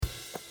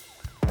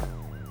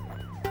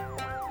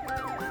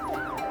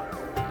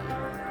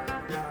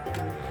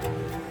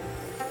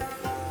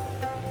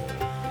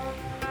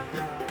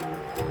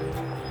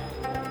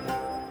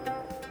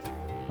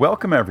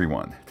Welcome,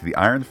 everyone, to the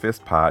Iron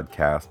Fist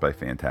podcast by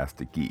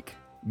Fantastic Geek.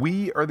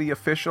 We are the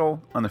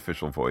official,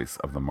 unofficial voice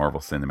of the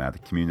Marvel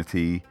Cinematic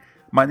community.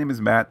 My name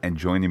is Matt, and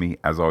joining me,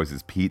 as always,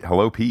 is Pete.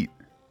 Hello, Pete.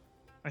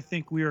 I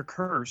think we are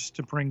cursed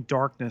to bring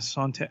darkness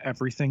onto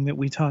everything that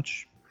we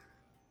touch.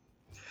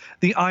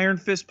 The Iron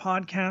Fist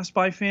podcast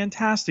by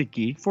Fantastic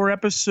Geek for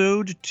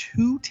episode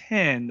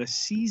 210, the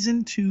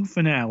season 2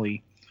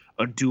 finale,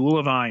 A Duel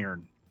of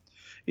Iron,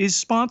 is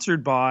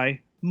sponsored by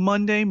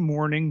Monday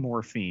Morning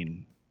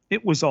Morphine.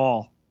 It was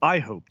all I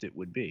hoped it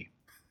would be.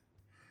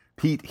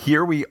 Pete,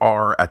 here we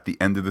are at the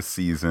end of the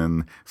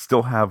season.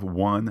 Still have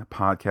one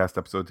podcast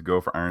episode to go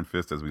for Iron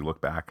Fist as we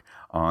look back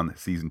on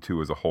season 2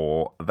 as a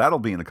whole. That'll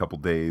be in a couple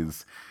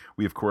days.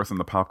 We, of course, on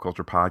the Pop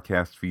Culture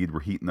Podcast feed,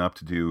 we're heating up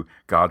to do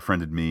God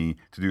Friended Me,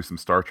 to do some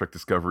Star Trek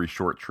Discovery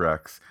short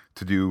treks,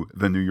 to do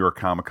the New York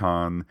Comic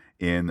Con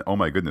in, oh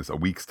my goodness, a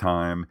week's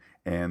time,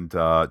 and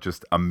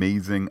just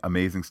amazing,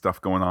 amazing stuff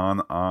going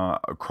on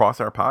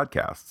across our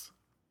podcasts.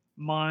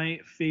 My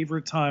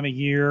favorite time of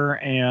year,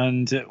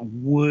 and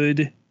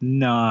would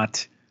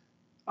not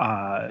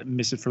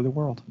miss it for the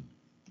world.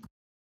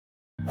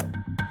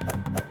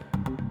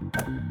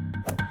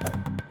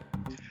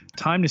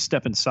 Time to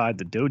step inside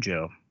the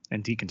dojo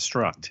and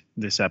deconstruct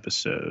this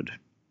episode.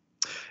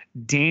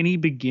 Danny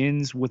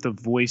begins with a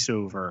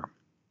voiceover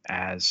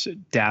as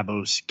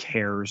Davos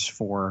cares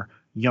for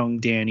young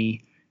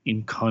Danny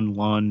in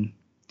Kunlun.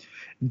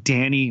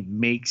 Danny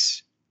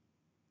makes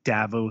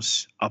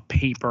Davos a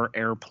paper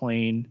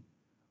airplane,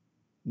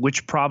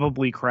 which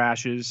probably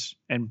crashes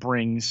and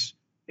brings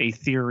a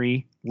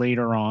theory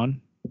later on.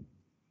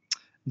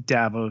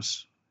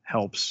 Davos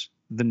helps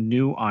the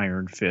new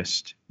Iron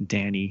Fist,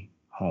 Danny,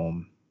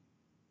 home.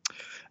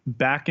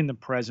 Back in the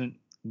present,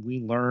 we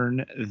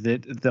learn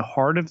that the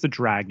Heart of the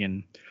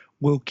Dragon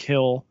will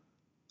kill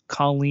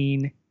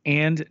Colleen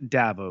and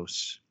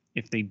Davos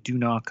if they do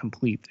not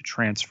complete the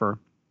transfer.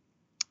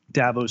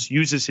 Davos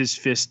uses his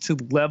fist to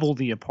level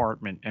the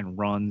apartment and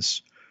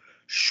runs.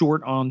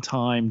 Short on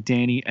time,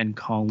 Danny and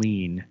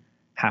Colleen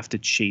have to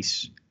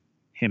chase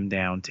him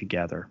down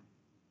together.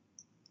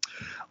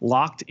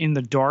 Locked in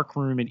the dark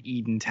room at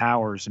Eden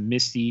Towers,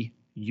 Misty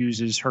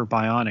uses her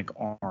bionic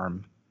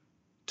arm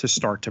to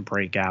start to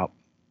break out.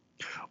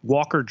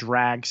 Walker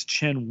drags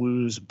Chen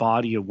Wu's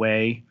body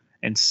away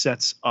and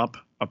sets up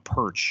a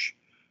perch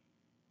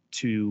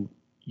to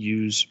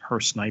use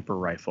her sniper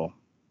rifle.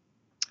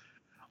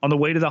 On the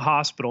way to the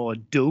hospital, a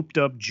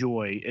doped-up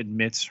Joy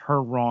admits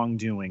her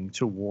wrongdoing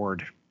to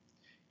Ward.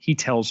 He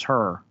tells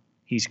her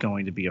he's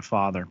going to be a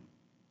father.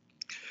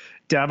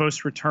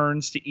 Davos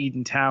returns to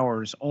Eden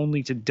Towers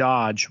only to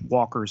dodge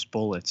Walker's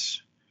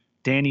bullets.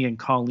 Danny and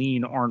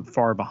Colleen aren't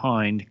far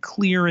behind,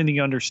 clear in the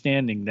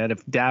understanding that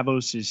if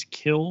Davos is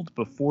killed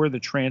before the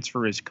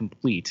transfer is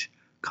complete,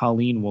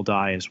 Colleen will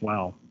die as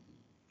well.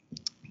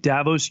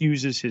 Davos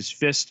uses his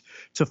fist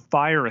to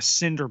fire a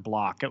cinder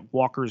block at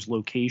Walker's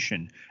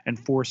location and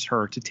force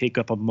her to take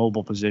up a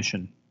mobile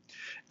position.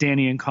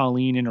 Danny and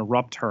Colleen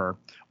interrupt her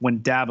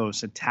when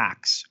Davos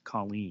attacks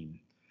Colleen.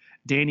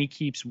 Danny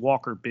keeps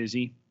Walker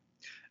busy.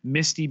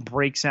 Misty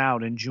breaks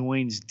out and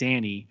joins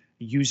Danny,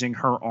 using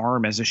her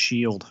arm as a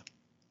shield.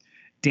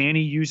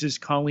 Danny uses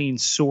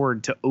Colleen's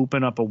sword to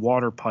open up a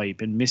water pipe,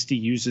 and Misty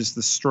uses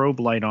the strobe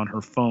light on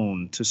her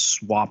phone to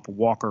swap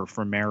Walker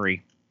for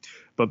Mary.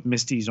 But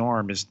Misty's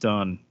arm is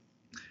done.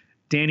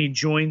 Danny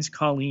joins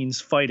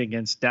Colleen's fight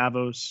against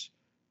Davos.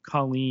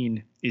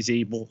 Colleen is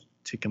able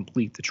to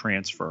complete the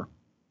transfer.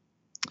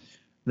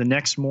 The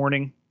next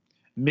morning,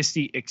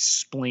 Misty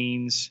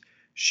explains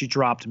she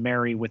dropped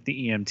Mary with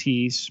the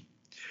EMTs.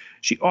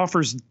 She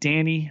offers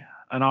Danny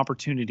an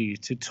opportunity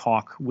to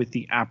talk with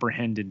the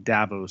apprehended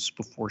Davos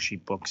before she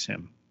books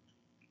him.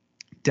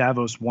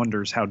 Davos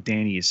wonders how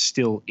Danny is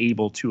still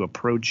able to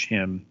approach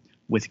him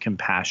with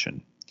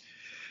compassion.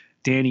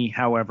 Danny,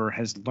 however,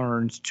 has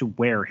learned to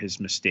wear his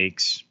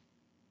mistakes,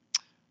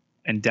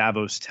 and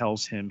Davos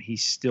tells him he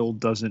still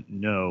doesn't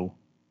know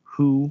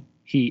who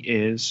he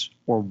is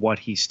or what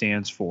he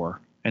stands for,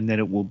 and that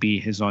it will be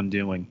his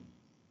undoing.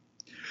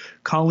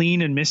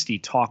 Colleen and Misty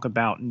talk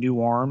about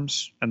new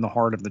arms and the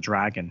Heart of the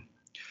Dragon.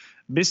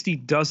 Misty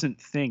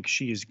doesn't think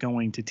she is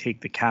going to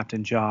take the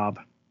captain job.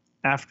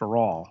 After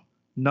all,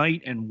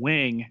 Knight and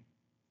Wing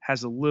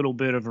has a little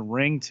bit of a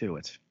ring to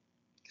it.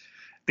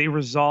 They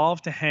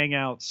resolve to hang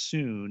out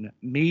soon,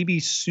 maybe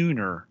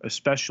sooner,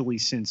 especially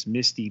since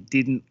Misty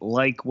didn't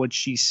like what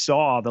she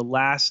saw the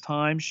last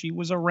time she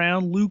was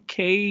around Luke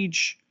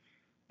Cage.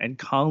 And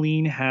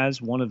Colleen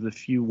has one of the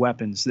few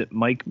weapons that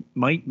might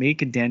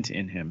make a dent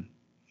in him.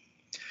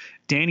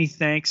 Danny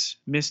thanks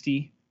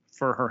Misty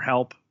for her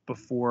help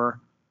before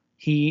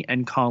he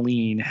and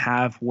Colleen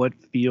have what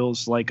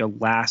feels like a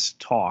last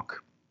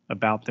talk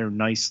about their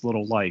nice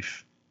little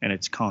life and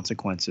its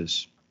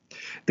consequences.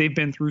 They've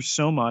been through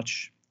so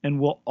much and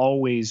will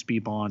always be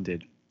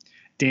bonded.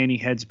 Danny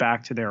heads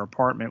back to their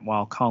apartment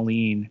while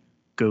Colleen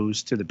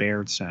goes to the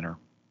Baird Center.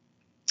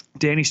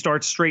 Danny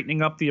starts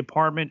straightening up the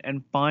apartment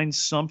and finds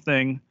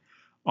something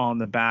on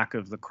the back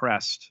of the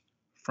crest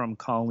from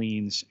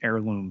Colleen's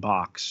heirloom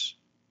box.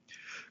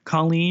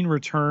 Colleen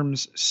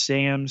returns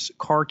Sam's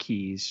car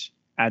keys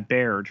at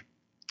Baird.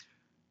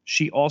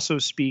 She also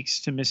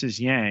speaks to Mrs.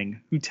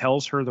 Yang, who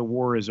tells her the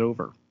war is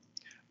over.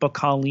 But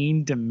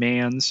Colleen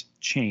demands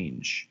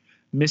change.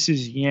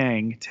 Mrs.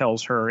 Yang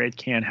tells her it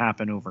can't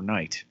happen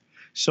overnight.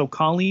 So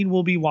Colleen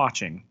will be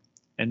watching,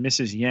 and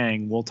Mrs.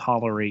 Yang will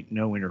tolerate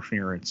no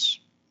interference.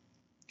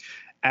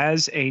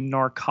 As a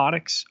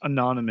Narcotics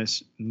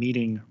Anonymous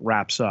meeting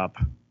wraps up,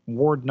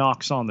 Ward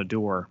knocks on the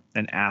door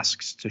and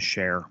asks to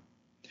share.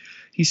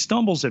 He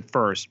stumbles at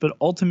first, but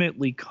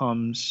ultimately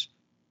comes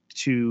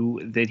to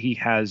that he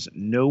has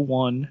no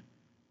one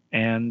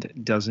and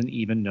doesn't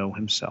even know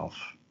himself.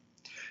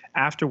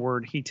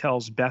 Afterward, he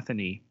tells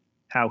Bethany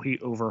how he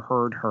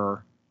overheard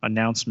her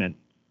announcement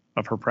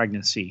of her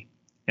pregnancy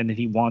and that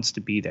he wants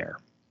to be there.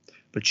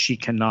 But she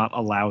cannot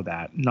allow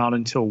that, not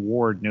until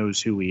Ward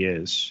knows who he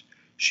is.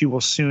 She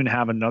will soon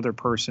have another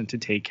person to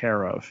take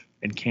care of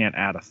and can't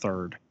add a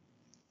third.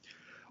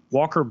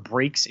 Walker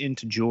breaks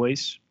into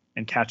Joyce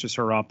and catches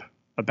her up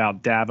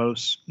about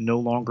Davos no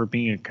longer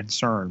being a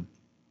concern.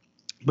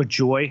 But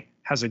Joy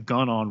has a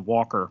gun on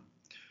Walker,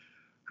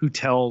 who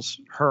tells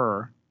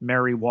her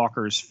Mary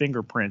Walker's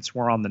fingerprints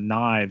were on the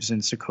knives in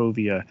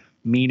Sokovia,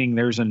 meaning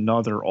there's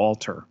another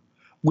altar,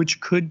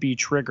 which could be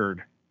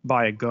triggered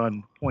by a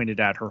gun pointed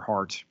at her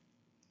heart.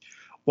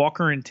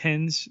 Walker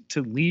intends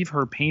to leave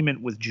her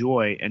payment with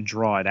Joy and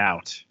draw it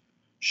out.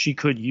 She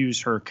could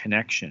use her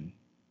connection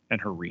and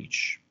her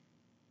reach.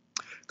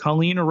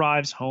 Colleen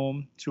arrives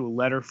home to a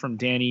letter from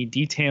Danny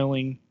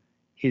detailing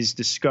his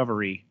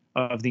discovery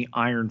of the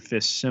Iron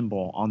Fist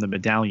symbol on the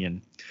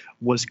medallion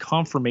was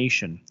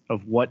confirmation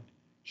of what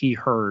he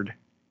heard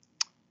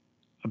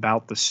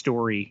about the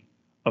story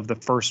of the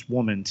first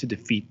woman to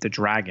defeat the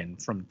dragon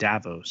from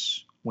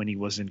Davos when he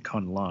was in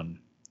Kunlun.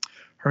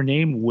 Her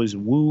name was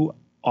Wu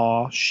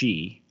Ah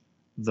Shi,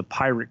 the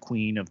pirate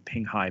queen of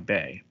Pinghai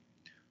Bay,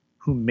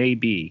 who may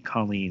be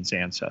Colleen's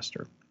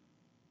ancestor.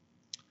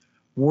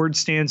 Ward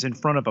stands in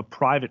front of a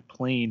private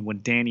plane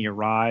when Danny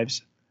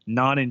arrives,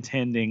 not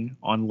intending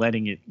on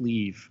letting it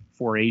leave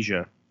for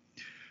Asia,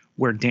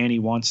 where Danny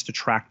wants to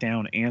track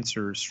down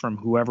answers from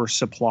whoever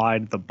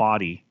supplied the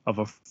body of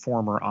a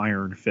former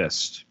Iron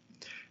Fist.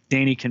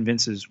 Danny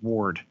convinces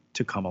Ward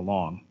to come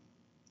along.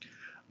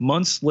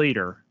 Months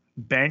later,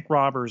 bank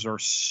robbers are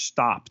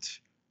stopped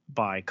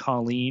by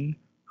Colleen,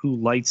 who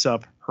lights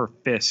up her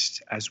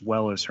fist as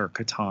well as her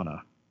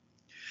katana.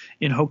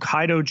 In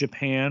Hokkaido,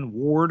 Japan,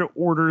 Ward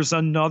orders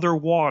another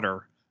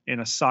water in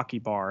a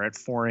sake bar at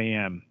 4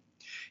 a.m.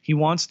 He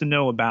wants to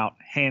know about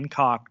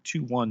Hancock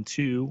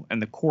 212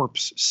 and the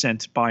corpse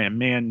sent by a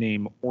man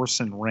named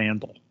Orson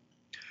Randall.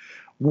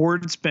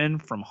 Ward's been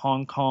from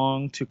Hong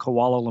Kong to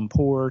Kuala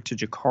Lumpur to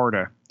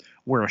Jakarta,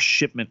 where a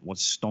shipment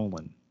was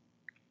stolen.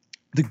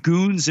 The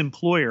goon's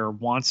employer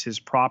wants his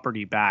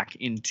property back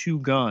in two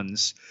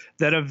guns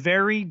that a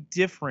very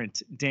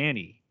different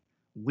Danny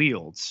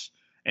wields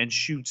and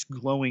shoots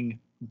glowing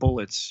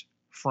bullets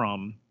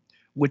from,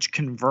 which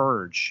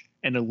converge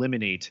and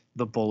eliminate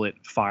the bullet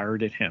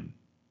fired at him.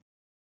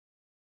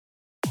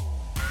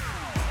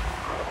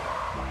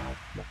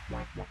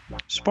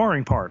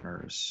 Sparring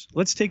partners.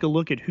 Let's take a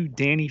look at who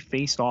Danny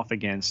faced off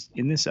against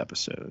in this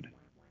episode.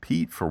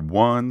 Pete, for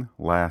one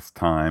last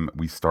time,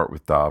 we start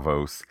with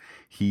Davos.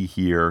 He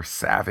here,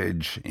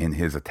 savage in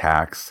his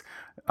attacks.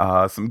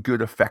 Some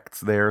good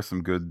effects there,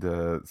 some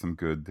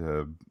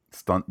good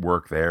stunt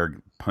work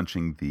there,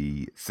 punching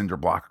the cinder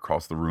block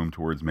across the room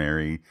towards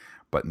Mary.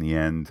 But in the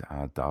end,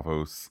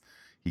 Davos,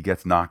 he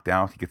gets knocked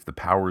out. He gets the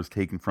powers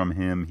taken from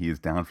him. He is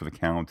down for the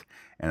count.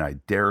 And I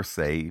dare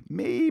say,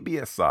 maybe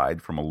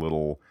aside from a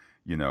little,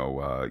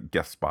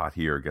 guest spot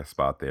here, guest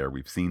spot there,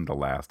 we've seen the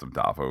last of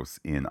Davos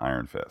in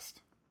Iron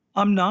Fist.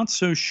 I'm not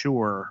so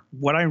sure.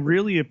 What I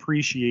really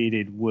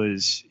appreciated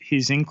was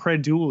his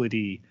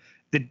incredulity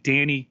that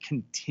Danny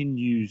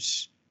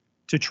continues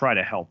to try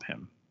to help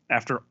him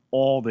after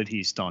all that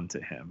he's done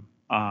to him.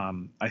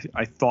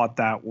 I thought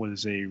that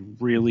was a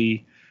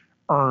really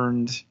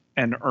earned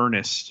and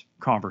earnest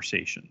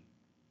conversation.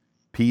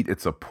 Pete,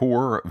 it's a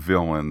poor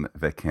villain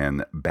that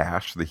can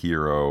bash the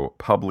hero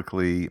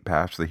publicly,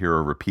 bash the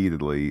hero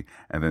repeatedly,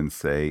 and then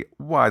say,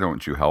 "Why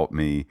don't you help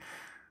me?"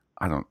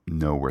 I don't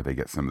know where they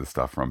get some of this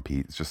stuff from,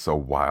 Pete. It's just so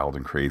wild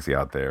and crazy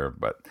out there.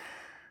 But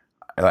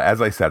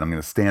as I said, I'm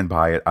going to stand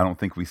by it. I don't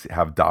think we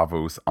have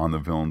Davos on the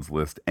villains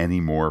list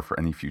anymore for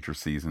any future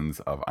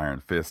seasons of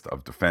Iron Fist,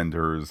 of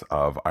Defenders,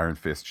 of Iron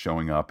Fist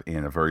showing up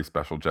in a very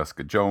special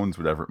Jessica Jones,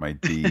 whatever it might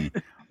be.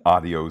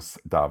 Adios,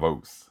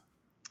 Davos.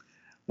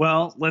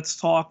 Well, let's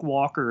talk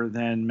Walker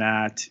then,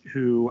 Matt,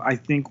 who I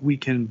think we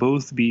can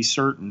both be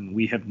certain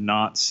we have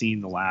not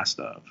seen the last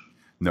of.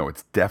 No,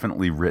 it's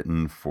definitely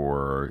written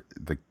for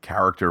the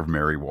character of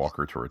Mary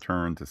Walker to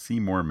return, to see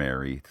more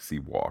Mary, to see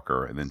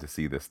Walker, and then to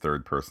see this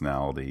third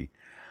personality.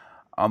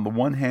 On the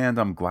one hand,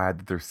 I'm glad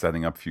that they're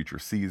setting up future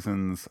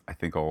seasons. I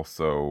think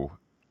also,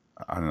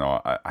 I don't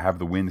know, I have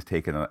the wind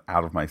taken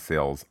out of my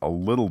sails a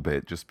little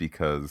bit just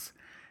because,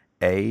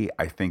 I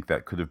think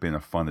that could have been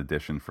a fun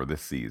addition for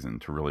this season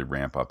to really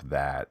ramp up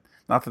that.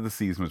 Not that the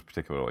season was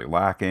particularly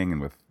lacking,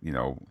 and with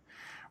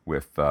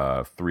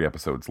 3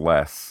 episodes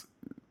less,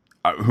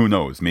 who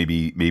knows?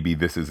 Maybe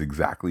this is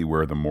exactly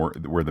where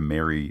the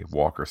Mary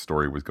Walker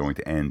story was going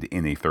to end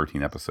in a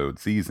 13 episode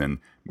season.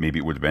 Maybe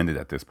it would have ended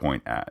at this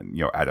point at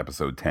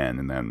episode 10,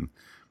 and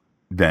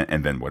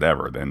then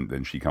whatever.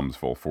 Then she comes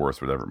full force,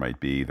 whatever it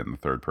might be. Then the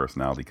third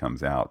personality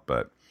comes out.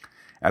 But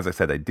as I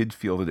said, I did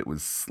feel that it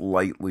was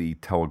slightly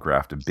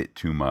telegraphed a bit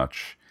too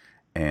much,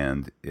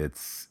 and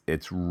it's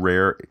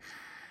rare.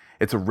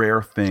 It's a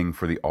rare thing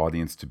for the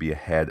audience to be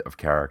ahead of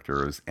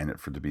characters, and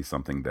for it to be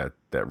something that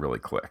really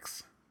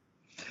clicks.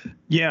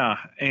 Yeah,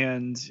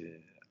 and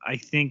I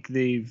think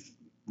they've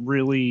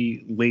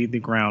really laid the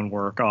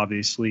groundwork,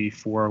 obviously,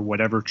 for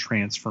whatever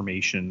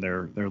transformation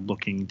they're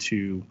looking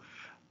to,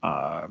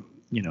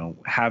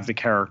 have the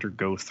character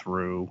go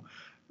through.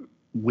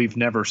 We've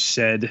never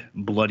said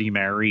Bloody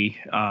Mary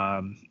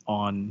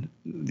on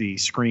the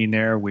screen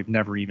there. We've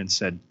never even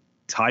said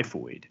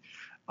typhoid.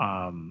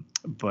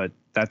 But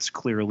that's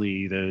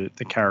clearly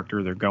the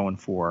character they're going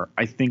for.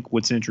 I think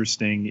what's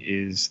interesting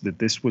is that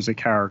this was a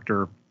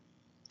character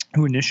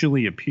who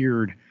initially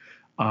appeared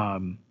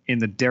in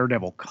the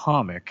Daredevil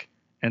comic,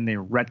 and they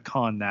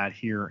retcon that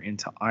here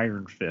into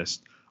Iron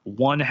Fist.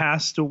 One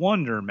has to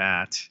wonder,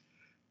 Matt,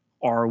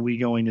 are we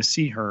going to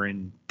see her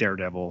in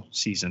Daredevil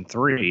season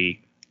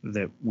 3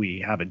 that we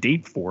have a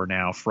date for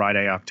now,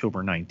 Friday,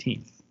 October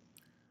 19th?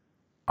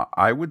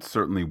 I would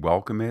certainly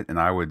welcome it, and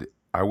I would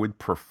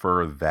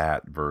prefer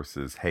that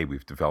versus, hey,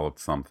 we've developed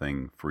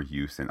something for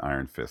use in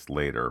Iron Fist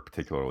later,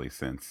 particularly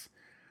since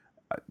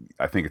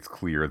I think it's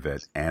clear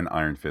that an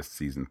Iron Fist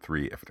season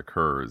 3, if it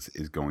occurs,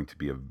 is going to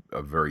be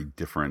a very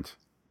different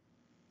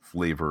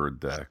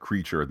flavored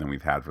creature than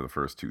we've had for the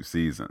first 2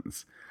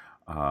 seasons.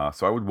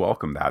 So I would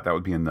welcome that. That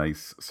would be a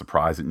nice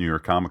surprise at New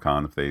York Comic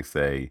Con if they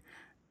say,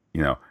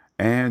 you know,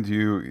 and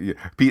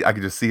Pete, I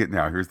can just see it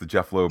now. Here's the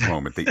Jeff Loeb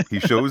moment. He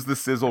shows the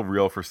sizzle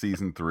reel for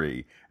season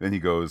 3. Then he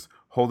goes,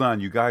 hold on,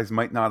 you guys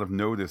might not have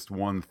noticed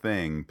one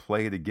thing.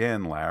 Play it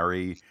again,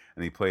 Larry.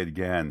 And he played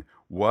again.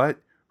 What?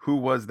 Who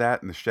was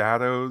that in the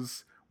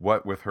shadows?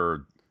 What with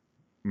her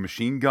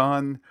machine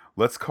gun?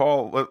 Let's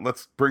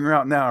bring her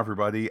out now,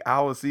 everybody.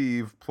 Alice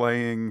Eve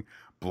playing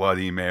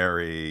Bloody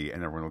Mary.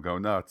 And everyone will go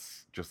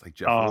nuts, just like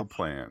Jeff Uh, Loeb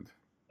planned.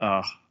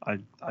 I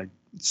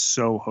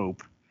so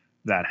hope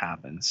that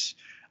happens.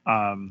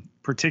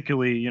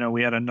 Particularly,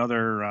 we had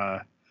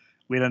another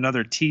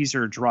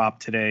teaser drop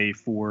today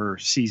for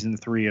season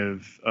 3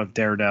 of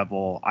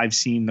Daredevil. I've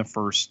seen the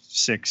first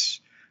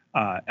 6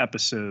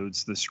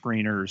 episodes, the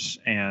screeners,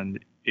 and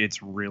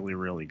it's really,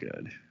 really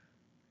good.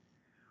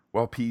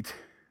 Well, Pete,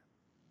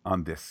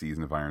 on this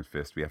season of Iron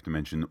Fist, we have to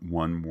mention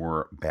one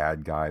more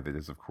bad guy. That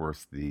is, of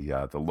course,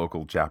 the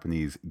local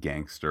Japanese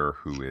gangster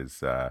who is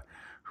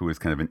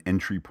kind of an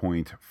entry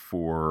point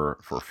for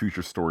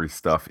future story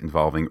stuff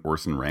involving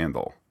Orson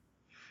Randall.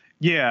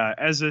 Yeah,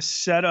 as a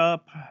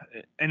setup,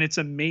 and it's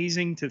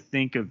amazing to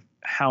think of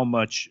how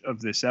much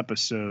of this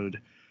episode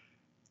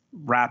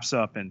wraps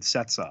up and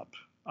sets up.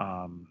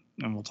 And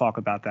we'll talk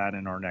about that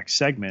in our next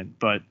segment.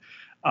 But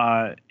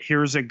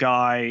here's a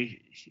guy,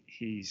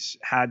 he's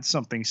had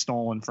something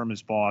stolen from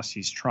his boss.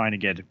 He's trying to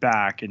get it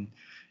back. And,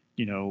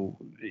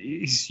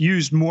 he's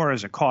used more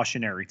as a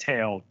cautionary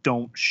tale.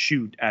 Don't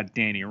shoot at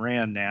Danny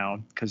Rand now,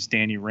 because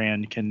Danny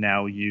Rand can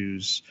now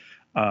use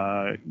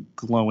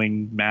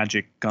glowing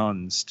magic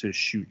guns to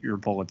shoot your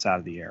bullets out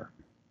of the air.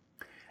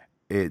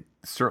 It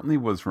certainly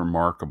was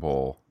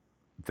remarkable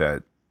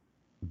that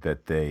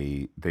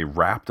they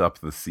wrapped up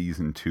the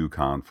season 2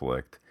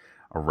 conflict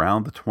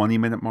around the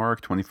 20-minute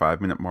mark,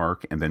 25-minute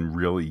mark, and then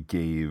really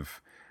gave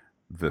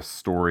the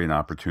story an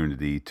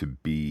opportunity to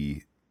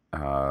be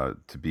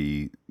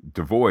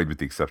devoid, with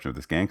the exception of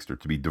this gangster,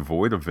 to be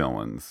devoid of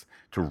villains,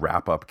 to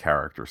wrap up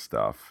character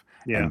stuff,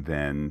 Yeah. and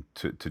then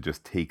to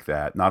just take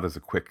that not as a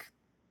quick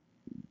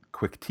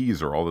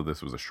teaser, although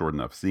this was a short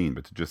enough scene,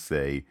 but to just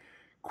say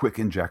quick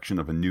injection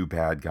of a new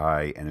bad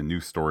guy and a new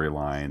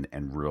storyline,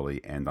 and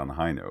really end on a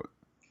high note.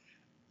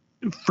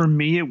 For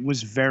me, it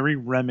was very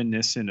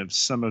reminiscent of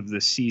some of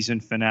the season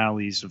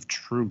finales of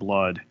True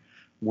Blood,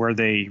 where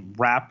they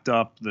wrapped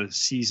up the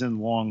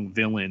season-long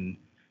villain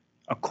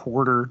a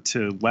quarter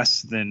to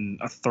less than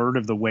a third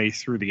of the way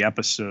through the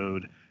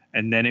episode,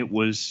 and then it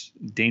was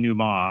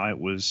denouement. It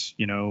was,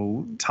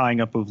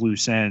 tying up of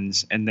loose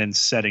ends and then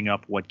setting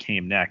up what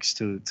came next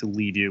to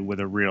lead you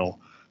with a real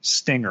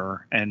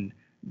stinger. And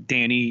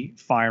Danny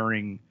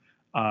firing,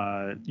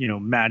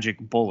 magic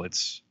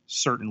bullets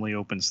certainly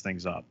opens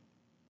things up.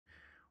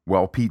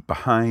 Well, Pete,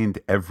 behind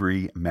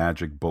every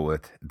magic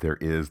bullet, there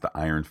is the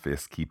Iron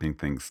Fist keeping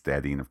things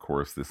steady. And of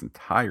course, this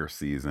entire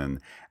season,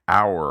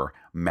 our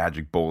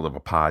magic bullet of a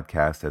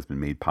podcast has been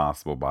made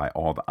possible by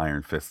all the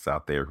Iron Fists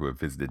out there who have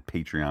visited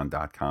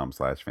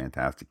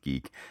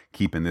patreon.com/fantasticgeek,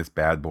 keeping this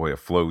bad boy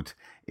afloat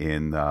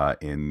in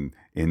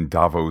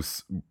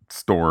Davos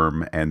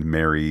storm and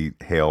merry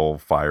hail,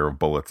 fire of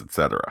bullets,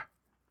 etc.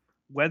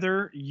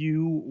 Whether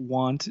you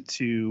want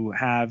to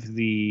have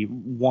the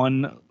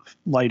one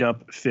light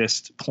up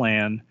fist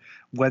plan,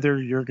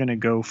 whether you're going to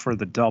go for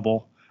the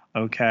double,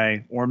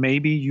 okay, or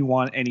maybe you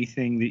want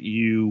anything that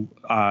you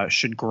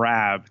should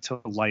grab to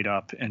light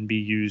up and be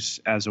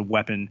used as a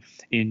weapon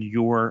in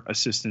your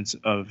assistance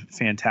of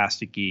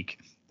Fantastic Geek.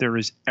 There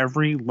is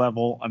every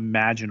level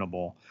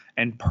imaginable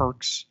and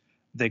perks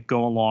that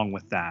go along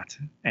with that.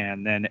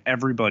 And then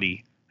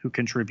everybody who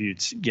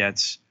contributes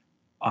gets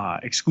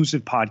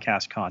exclusive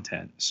podcast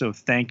content. So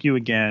thank you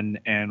again,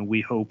 and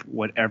we hope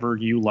whatever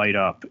you light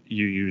up,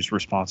 you use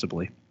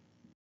responsibly.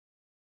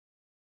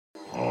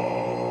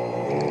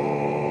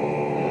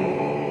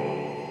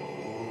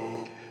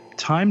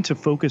 Time to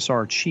focus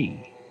our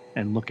chi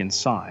and look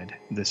inside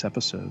this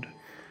episode.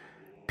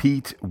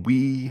 Pete,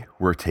 we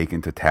were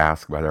taken to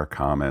task by our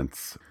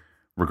comments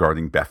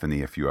regarding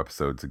Bethany a few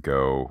episodes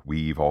ago.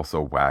 We've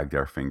also wagged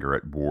our finger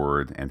at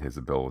Ward and his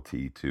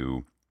ability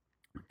to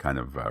kind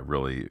of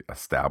really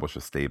establish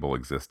a stable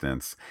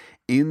existence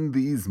in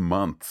these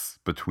months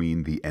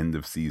between the end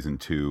of season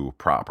 2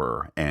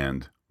 proper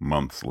and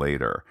months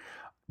later.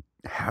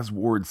 Has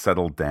Ward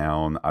settled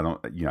down? I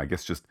don't, I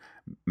guess just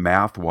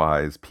math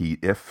wise, Pete,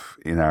 if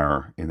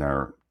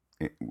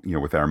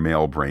with our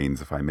male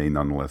brains, if I may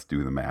nonetheless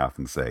do the math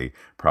and say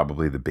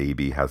probably the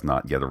baby has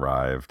not yet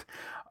arrived.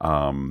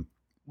 Um,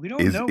 We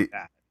don't is know it,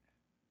 that.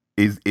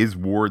 is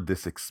Ward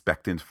this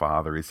expectant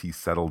father? Is he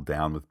settled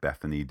down with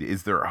Bethany?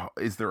 Is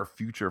there a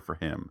future for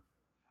him?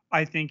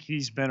 I think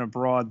he's been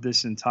abroad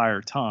this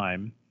entire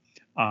time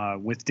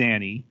with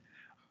Danny.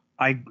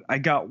 I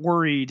got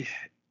worried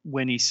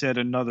when he said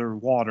another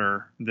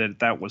water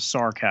that was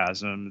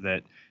sarcasm.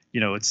 That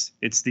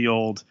it's the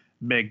old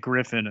Meg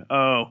Griffin.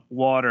 Oh,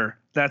 water.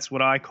 That's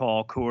what I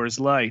call Coors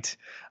Light.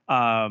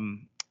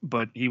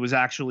 But he was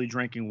actually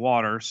drinking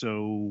water,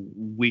 so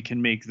we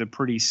can make the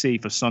pretty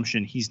safe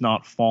assumption he's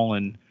not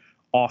fallen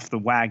off the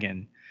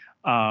wagon.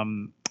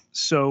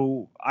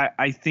 So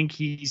I think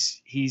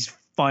he's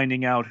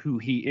finding out who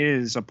he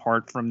is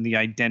apart from the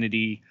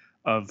identity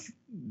of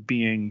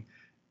being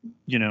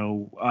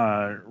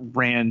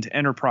Rand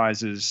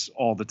Enterprises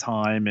all the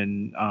time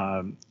and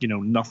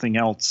nothing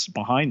else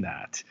behind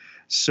that.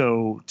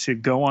 So to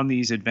go on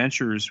these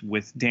adventures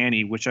with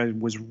Danny, which I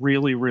was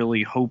really,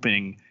 really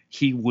hoping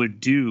he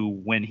would do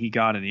when he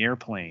got in the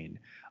airplane,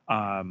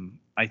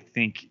 I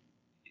think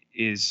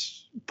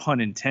is,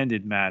 pun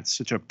intended, Matt,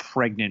 such a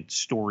pregnant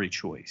story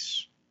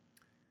choice.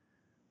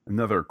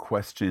 Another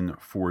question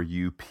for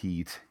you,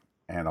 Pete,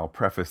 and I'll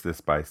preface this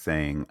by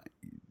saying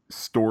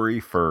story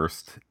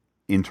first,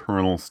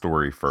 internal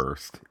story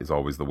first is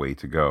always the way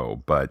to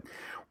go. But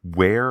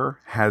where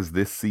has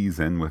this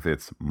season, with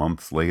its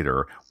months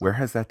later, where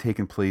has that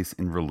taken place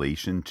in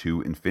relation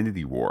to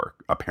Infinity War?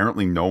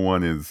 Apparently, no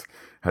one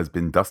has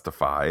been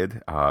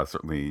dustified.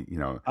 Certainly,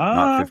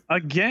 not 50.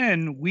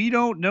 Again, we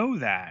don't know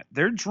that.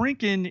 They're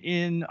drinking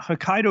in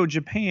Hokkaido,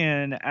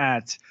 Japan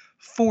at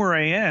 4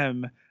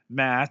 a.m.,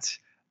 Matt.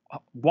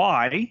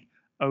 Why?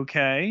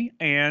 Okay.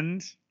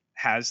 And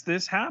has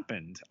this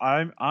happened?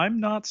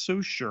 I'm not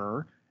so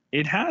sure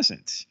it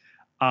hasn't.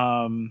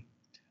 Um,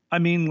 I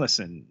mean,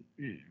 listen,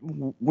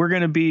 we're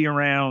going to be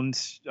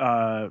around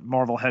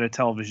Marvel head of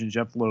television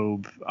Jeff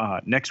Loeb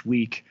next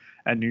week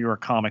at New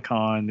York Comic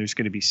Con. There's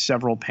going to be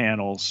several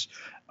panels.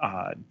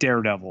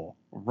 Daredevil,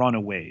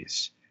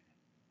 Runaways.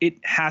 It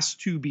has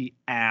to be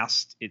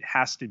asked. It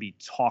has to be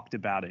talked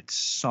about at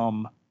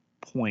some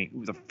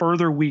point. The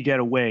further we get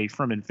away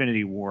from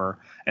Infinity War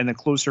and the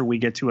closer we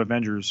get to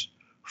Avengers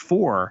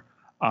 4,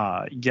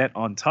 yet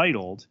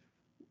untitled,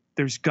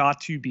 there's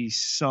got to be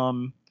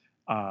some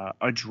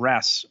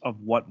address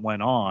of what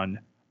went on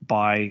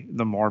by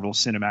the Marvel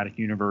Cinematic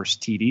Universe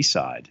TV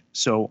side.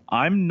 So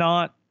I'm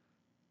not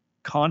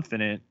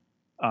confident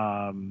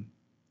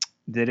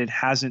that it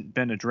hasn't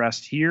been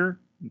addressed here.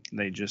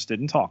 They just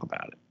didn't talk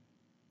about it.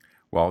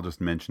 Well, I'll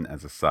just mention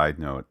as a side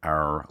note,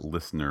 our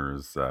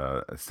listeners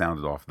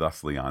sounded off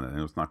thusly on it. And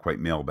it was not quite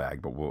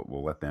mailbag, but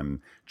we'll let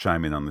them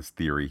chime in on this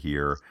theory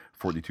here.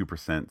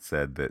 42%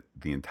 said that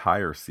the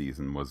entire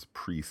season was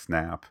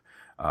pre-snap.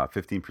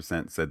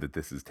 15% said that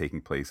this is taking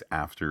place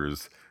after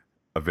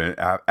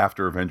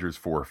Avengers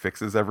 4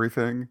 fixes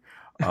everything.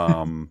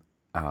 And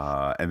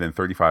then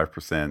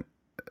 35%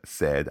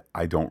 said,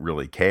 I don't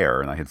really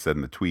care. And I had said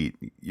in the tweet,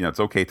 it's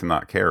okay to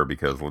not care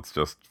because let's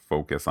just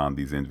focus on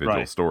these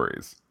individual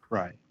stories.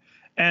 Right.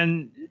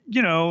 And,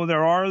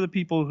 there are the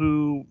people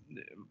who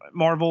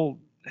Marvel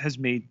has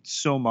made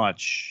so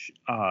much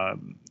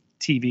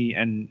TV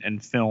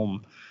and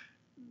film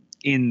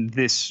in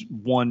this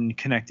one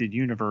connected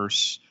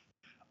universe.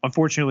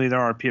 Unfortunately, there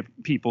are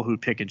people who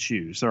pick and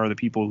choose. There are the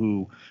people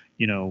who,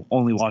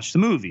 only watch the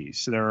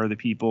movies. There are the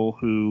people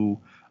who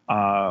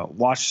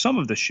watch some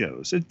of the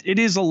shows. It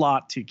is a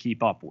lot to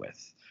keep up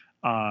with.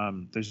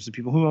 There's the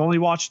people who only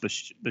watch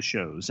the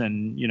shows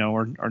and,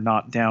 are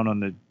not down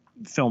on the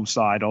film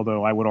side,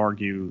 although I would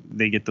argue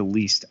they get the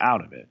least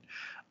out of it.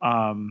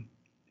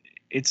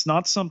 It's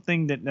not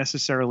something that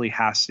necessarily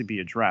has to be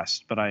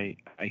addressed, but I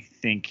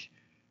think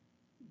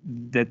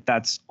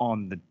that's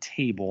on the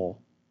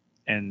table,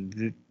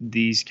 and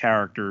these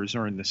characters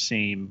are in the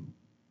same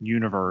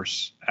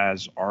universe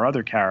as our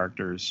other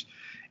characters,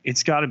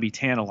 it's got to be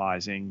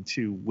tantalizing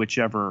to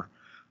whichever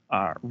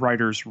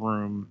writer's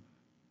room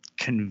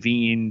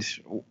convened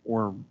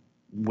or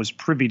was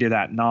privy to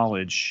that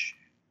knowledge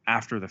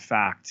after the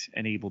fact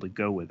and able to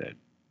go with it.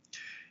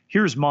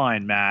 Here's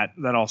mine, Matt,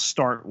 that I'll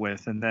start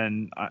with, and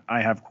then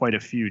I have quite a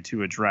few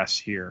to address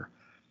here.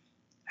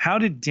 How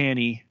did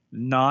Danny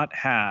not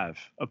have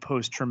a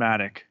post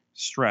traumatic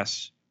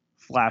stress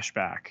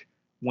flashback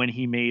when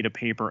he made a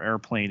paper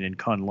airplane in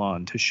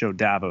Kunlun to show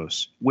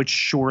Davos, which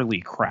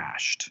surely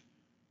crashed?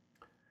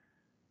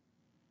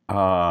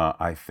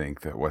 I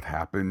think that what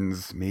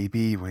happens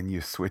maybe when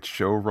you switch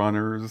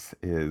showrunners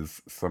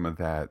is some of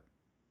that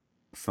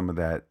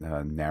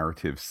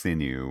narrative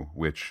sinew,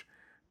 which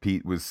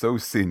Pete was so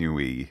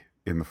sinewy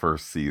in the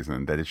first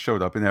season that it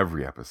showed up in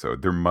every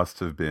episode. There must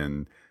have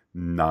been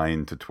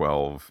 9 to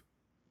 12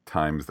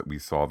 times that we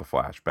saw the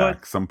But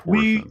flashback, some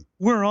we portion.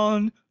 were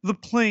on the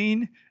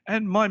plane,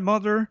 and my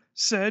mother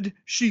said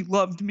she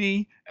loved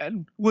me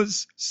and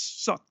was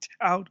sucked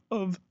out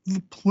of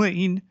the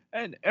plane,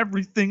 and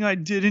everything I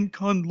did in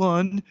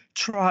Kunlun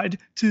tried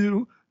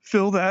to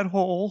fill that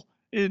hole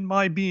in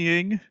my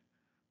being.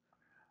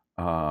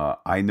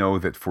 I know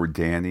that for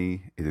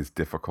Danny, it is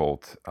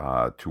difficult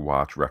to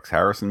watch Rex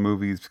Harrison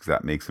movies because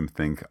that makes him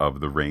think of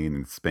the rain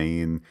in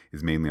Spain,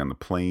 is mainly on the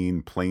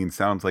plane. Plane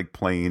sounds like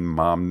plane.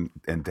 Mom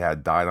and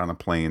dad died on a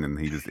plane, and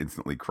he just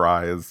instantly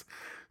cries.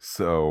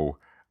 So,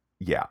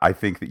 yeah, I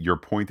think that your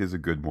point is a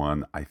good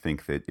one. I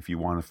think that if you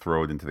want to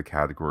throw it into the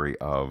category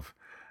of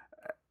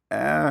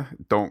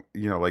don't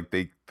like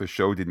the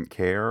show didn't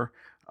care.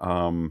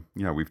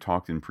 We've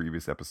talked in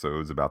previous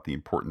episodes about the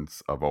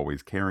importance of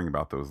always caring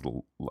about those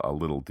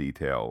little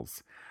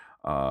details.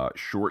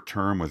 Short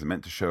term was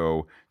meant to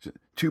show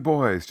two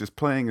boys just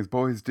playing as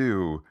boys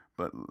do,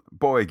 but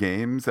boy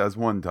games as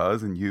one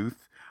does in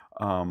youth.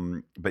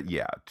 But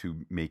yeah,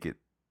 to make it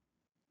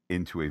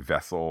into a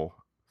vessel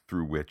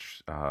through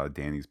which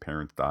Danny's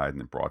parents died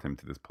and it brought him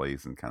to this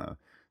place and kind of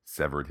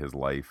severed his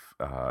life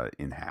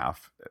in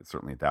half,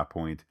 certainly at that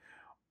point.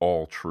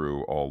 All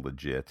true, all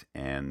legit,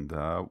 and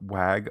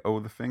wag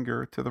the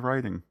finger to the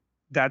writing.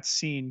 That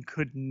scene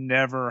could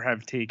never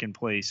have taken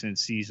place in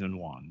season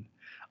one.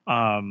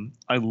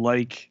 I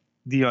like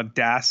the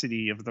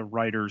audacity of the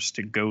writers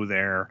to go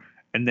there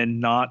and then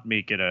not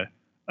make it a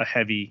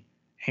heavy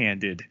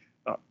handed,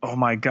 oh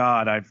my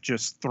God, I've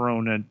just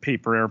thrown a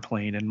paper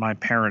airplane and my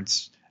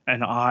parents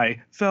and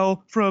I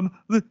fell from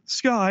the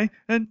sky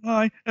and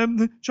I am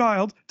the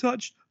child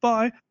touched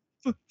by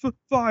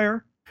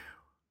fire.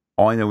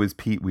 All I know is,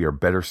 Pete, we are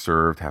better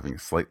served having a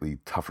slightly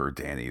tougher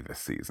Danny this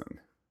season.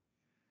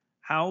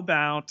 How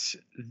about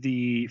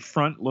the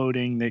front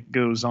loading that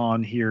goes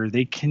on here?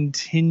 They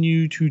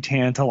continue to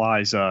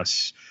tantalize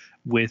us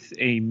with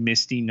a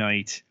Misty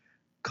Knight,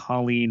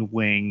 Colleen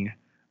Wing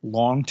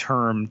long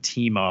term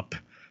team up.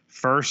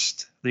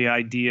 First, the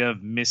idea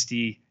of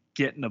Misty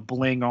getting a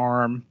bling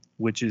arm,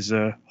 which is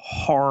a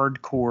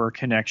hardcore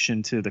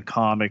connection to the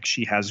comic.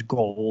 She has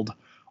gold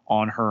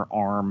on her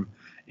arm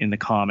in the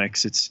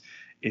comics.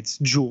 It's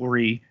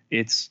jewelry,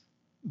 it's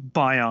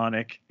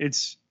bionic,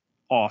 it's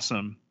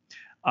awesome.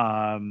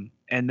 And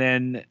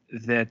then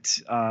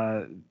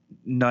that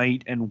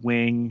Knight and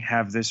Wing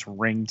have this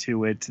ring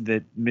to it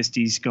that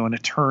Misty's going to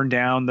turn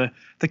down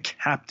the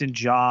captain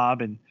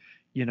job, and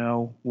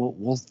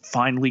we'll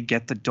finally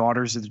get the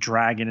daughters of the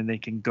dragon, and they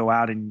can go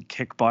out and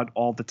kick butt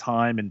all the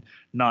time and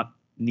not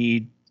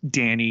need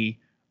Danny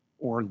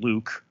or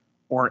Luke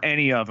or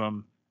any of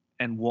them,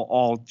 and we'll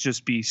all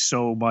just be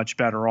so much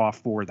better off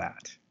for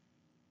that.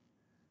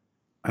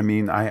 I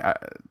mean,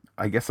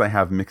 I guess I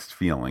have mixed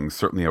feelings.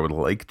 Certainly, I would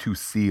like to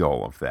see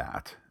all of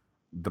that.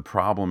 The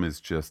problem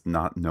is just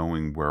not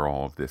knowing where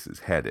all of this is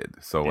headed.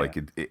 So, Yeah.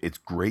 like, it's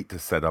great to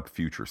set up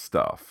future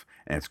stuff,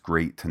 and it's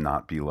great to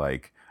not be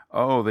like,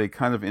 oh, they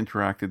kind of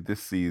interacted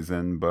this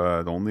season,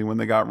 but only when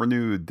they got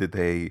renewed did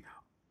they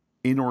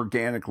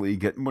inorganically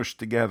get mushed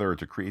together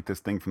to create this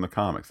thing from the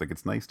comics. Like,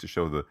 it's nice to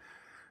show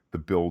the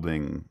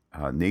building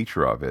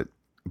nature of it,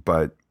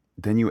 but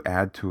then you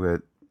add to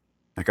it,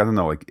 like, I don't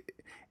know, like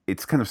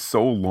it's kind of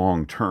so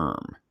long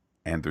term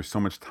and there's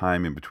so much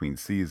time in between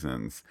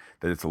seasons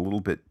that it's a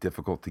little bit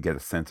difficult to get a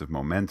sense of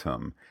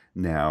momentum.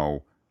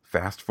 Now,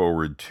 fast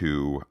forward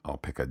to, I'll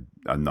pick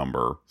a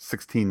number,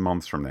 16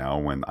 months from now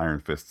when Iron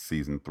Fist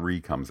season 3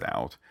 comes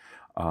out.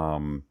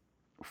 Um,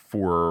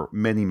 for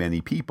many,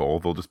 many people,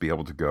 they'll just be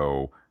able to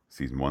go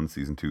season 1,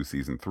 season 2,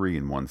 season 3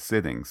 in one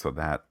sitting. So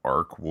that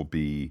arc will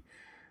be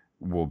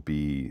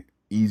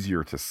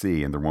easier to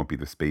see and there won't be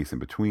the space in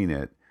between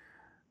it.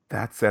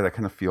 That said, I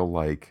kind of feel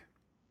like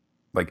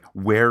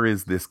where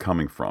is this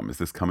coming from? Is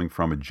this coming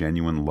from a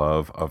genuine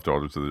love of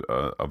Daughters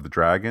of the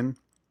Dragon?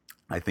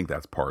 I think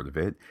that's part of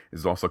it.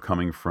 Is also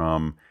coming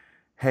from,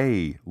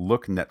 hey,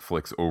 look,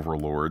 Netflix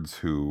overlords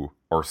who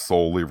are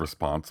solely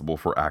responsible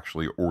for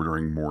actually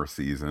ordering more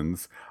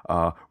seasons.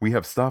 We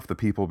have stuff that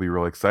people will be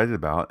really excited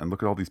about, and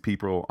look at all these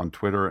people on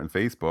Twitter and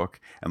Facebook,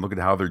 and look at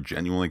how they're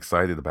genuinely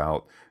excited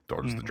about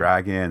Daughters of the Mhm.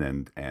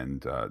 Dragon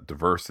and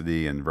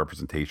diversity and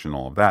representation,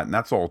 all of that, and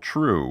that's all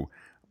true.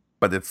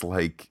 But it's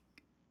like,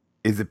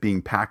 is it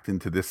being packed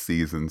into this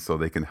season so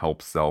they can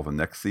help sell the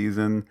next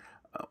season?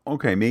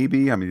 Okay,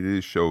 maybe. I mean, it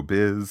is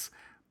showbiz,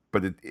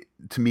 but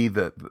to me,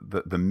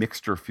 the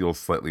mixture feels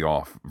slightly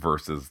off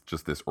versus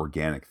just this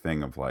organic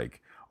thing of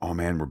like, oh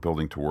man, we're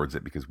building towards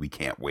it because we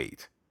can't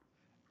wait.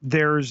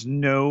 There's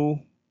no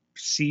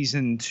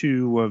season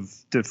 2 of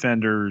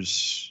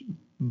Defenders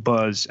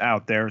buzz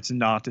out there. It's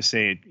not to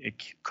say it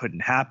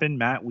couldn't happen,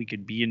 Matt. We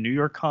could be in New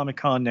York Comic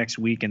Con next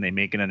week and they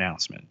make an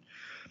announcement.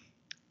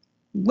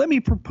 Let me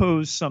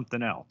propose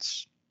something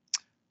else.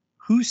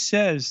 Who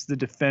says the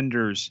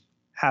Defenders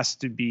has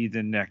to be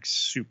the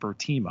next super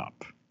team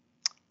up?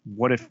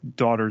 What if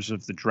Daughters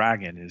of the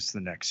Dragon is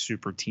the next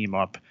super team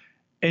up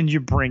and you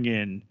bring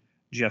in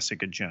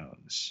Jessica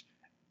Jones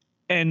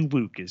and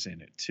Luke is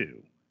in it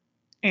too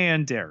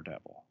and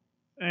Daredevil?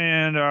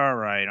 And all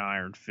right,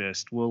 Iron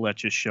Fist, we'll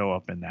let you show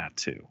up in that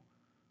too.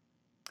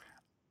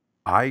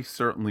 I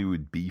certainly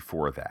would be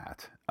for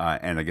that.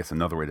 And I guess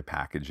another way to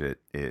package it,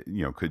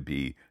 could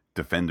be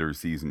Defenders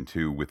season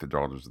 2 with the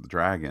Daughters of the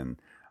Dragon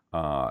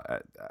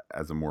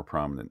as a more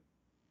prominent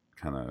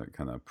kind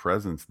of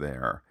presence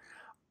there.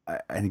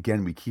 And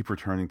again, we keep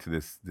returning to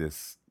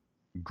this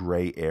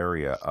gray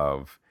area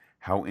of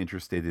how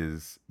interested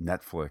is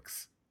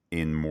Netflix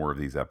in more of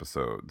these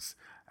episodes?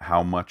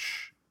 How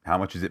much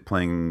is it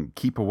playing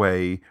keep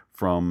away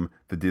from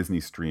the Disney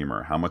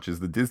streamer? How much is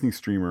the Disney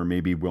streamer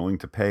maybe willing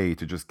to pay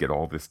to just get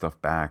all this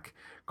stuff back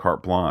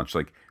carte blanche?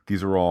 Like,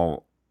 these are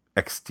all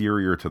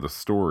exterior to the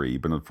story,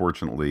 but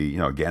unfortunately,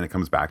 again, it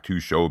comes back to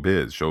show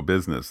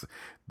business.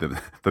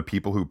 The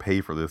people who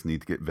pay for this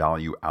need to get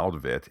value out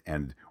of it,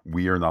 and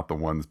we are not the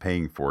ones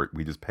paying for it.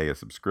 We just pay a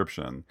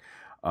subscription.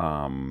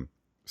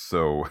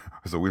 So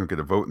we don't get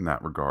a vote in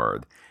that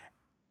regard.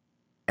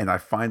 And I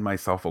find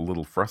myself a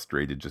little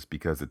frustrated just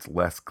because it's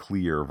less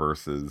clear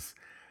versus,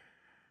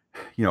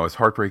 as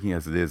heartbreaking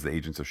as it is, the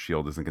Agents of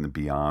S.H.I.E.L.D. isn't going to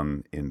be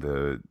on in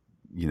the,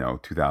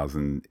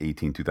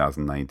 2018,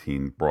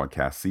 2019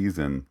 broadcast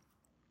season.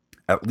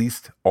 At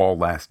least all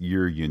last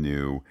year you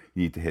knew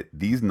you need to hit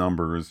these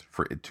numbers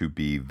for it to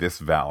be this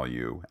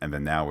value, and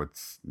then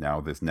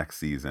now this next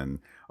season,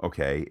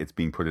 okay, it's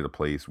being put at a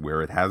place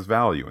where it has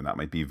value, and that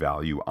might be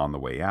value on the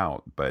way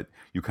out, but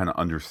you kind of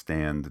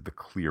understand the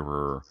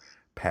clearer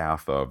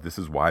path of this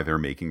is why they're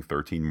making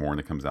 13 more and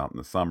it comes out in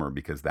the summer,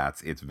 because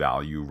that's its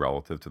value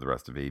relative to the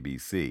rest of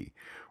ABC.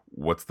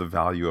 What's the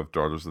value of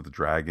Daughters of the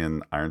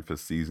Dragon, Iron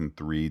Fist season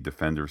 3,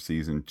 Defender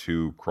season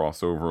 2,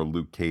 crossover,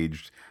 Luke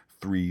Cage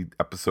 3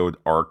 episode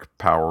arc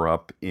power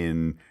up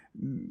in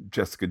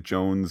Jessica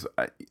Jones?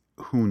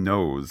 Who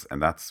knows? And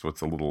that's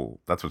what's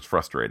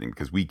frustrating,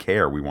 because we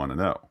care, we want to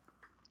know.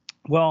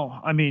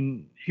 Well, I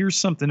mean, here's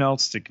something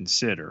else to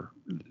consider.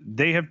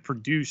 They have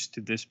produced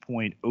to this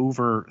point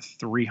over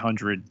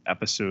 300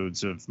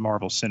 episodes of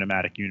Marvel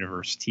Cinematic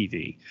Universe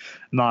TV.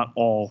 Not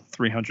all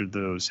 300 of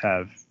those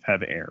have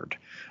aired.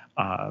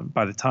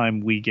 By the time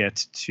we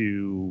get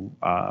to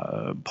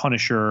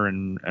Punisher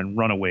and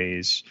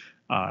Runaways,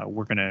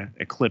 we're going to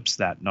eclipse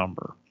that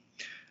number.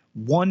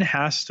 One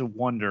has to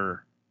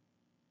wonder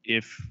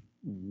if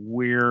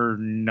we're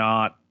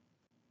not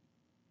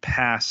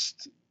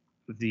past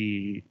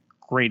the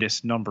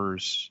greatest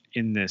numbers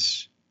in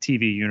this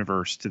TV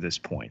universe to this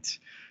point.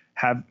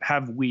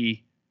 Have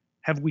we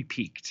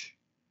peaked?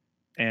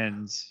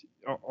 And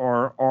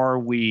are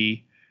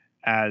we,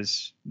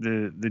 as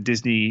the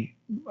Disney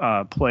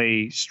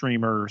Play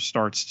streamer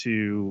starts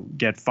to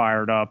get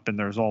fired up, and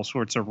there's all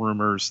sorts of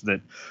rumors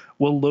that,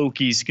 well,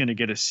 Loki's going to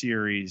get a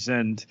series,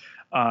 and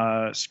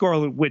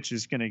Scarlet Witch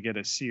is going to get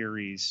a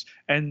series,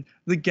 and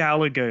the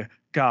Galaga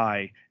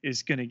guy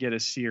is going to get a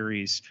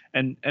series,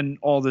 and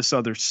all this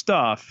other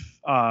stuff.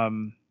 Are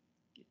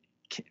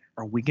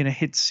we going to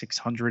hit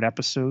 600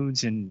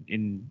 episodes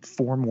in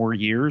 4 more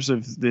years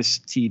of this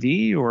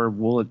TV, or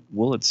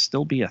will it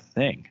still be a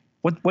thing?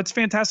 What's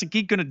Fantastic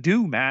Geek going to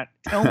do, Matt?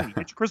 Tell me.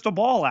 Get your crystal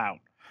ball out.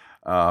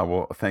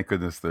 Well, thank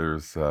goodness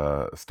there's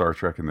Star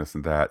Trek and this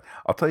and that.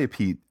 I'll tell you,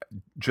 Pete.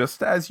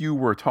 Just as you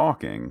were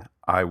talking,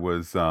 I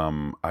was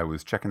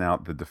checking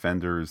out the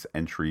Defenders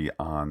entry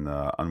on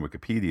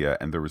Wikipedia,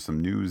 and there was some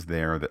news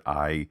there that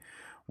I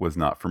was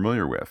not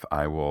familiar with.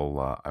 I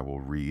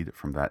will read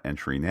from that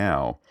entry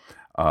now,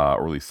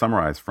 or at least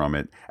summarize from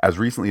it. As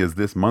recently as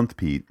this month,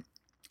 Pete,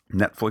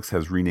 Netflix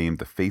has renamed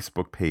the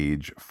Facebook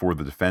page for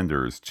the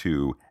Defenders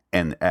to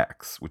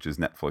NX, which is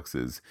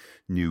Netflix's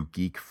new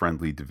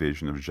geek-friendly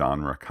division of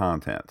genre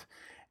content.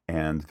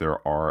 And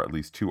there are at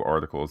least 2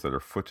 articles that are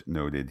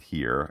footnoted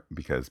here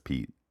because,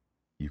 Pete,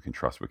 you can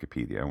trust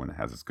Wikipedia when it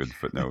has its good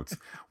footnotes.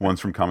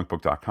 One's from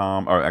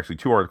comicbook.com, or actually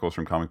 2 articles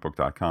from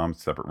comicbook.com,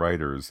 separate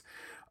writers.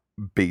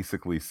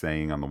 basically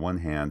saying, on the one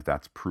hand,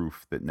 that's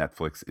proof that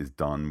Netflix is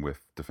done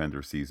with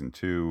Defender season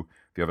two.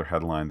 The other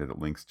headline that it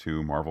links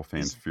to, Marvel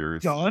fans Is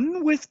furious.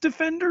 done with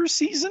Defenders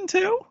season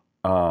two?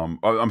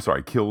 I'm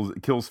sorry,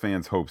 kills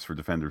fans' hopes for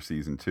Defender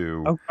season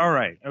two. Oh, all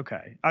right.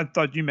 Okay. I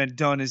thought you meant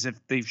done as if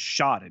they've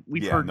shot it.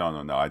 We've Yeah, heard no,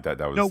 no, no. That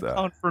no was.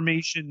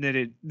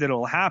 confirmation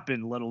that'll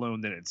happen, let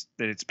alone that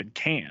it's been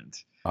canned.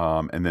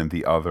 And then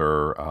the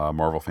other,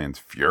 Marvel fans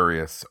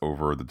furious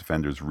over the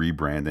Defenders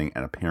rebranding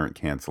and apparent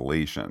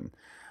cancellation.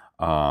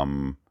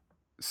 Um,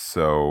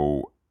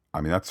 so,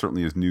 I mean, that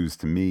certainly is news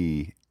to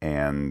me,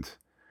 and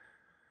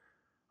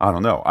I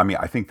don't know. I mean,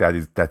 I think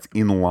that's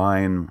in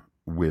line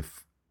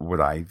with what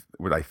I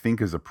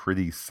think is a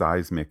pretty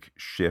seismic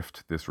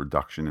shift. This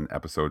reduction in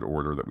episode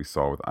order that we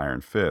saw with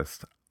Iron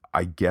Fist.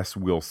 I guess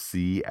we'll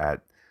see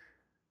at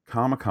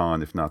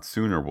Comic-Con, if not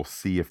sooner. We'll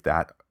see if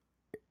that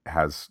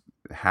has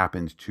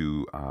happened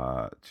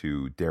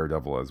to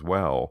Daredevil as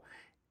well.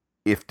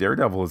 If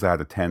Daredevil is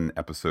at a 10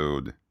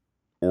 episode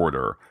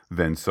order,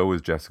 then so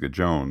is Jessica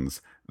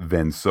Jones.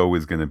 Then so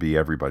is going to be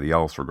everybody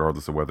else,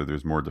 regardless of whether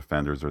there's more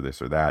Defenders or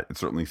this or that. It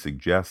certainly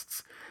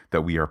suggests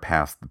that we are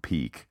past the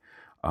peak.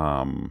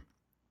 Um,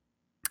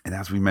 and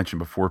as we mentioned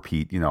before,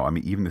 Pete, I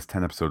mean, even this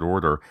 10 episode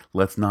order,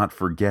 let's not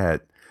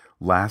forget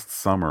last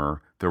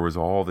summer, there was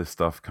all this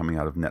stuff coming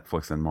out of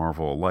Netflix and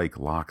Marvel alike,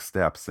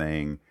 lockstep,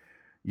 saying,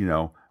 you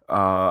know,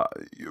 uh,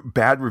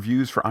 bad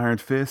reviews for Iron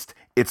Fist.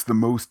 It's the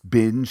most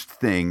binged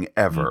thing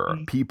ever.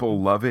 People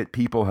Mhm. love it.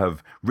 People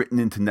have written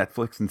into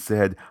Netflix and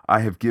said,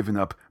 I have given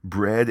up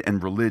bread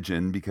and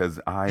religion because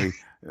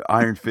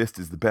Iron Fist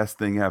is the best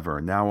thing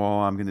ever. Now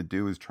all I'm going to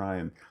do is try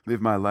and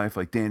live my life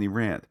like Danny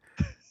Rand.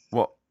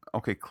 Well,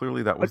 okay,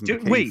 clearly that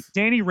wasn't the Wait, case.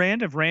 Danny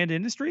Rand of Rand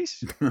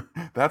Industries,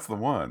 That's the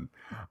one.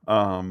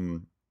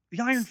 Um, the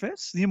Iron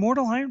Fist, the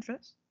immortal Iron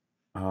Fist.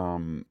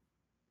 um,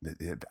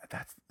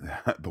 that's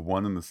the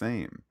one and the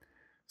same.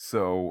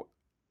 So,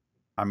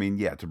 I mean,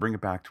 yeah, to bring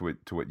it back to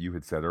what you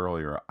had said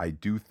earlier, I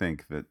do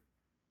think that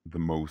the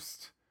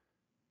most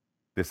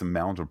this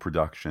amount of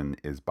production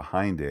is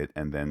behind it,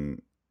 and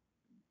then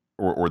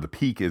or the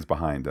peak is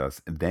behind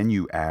us, and then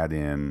you add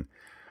in,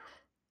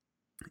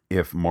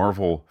 if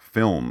Marvel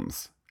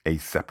films a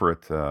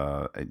separate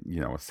a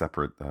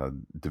separate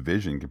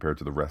division compared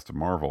to the rest of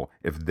Marvel,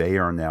 if they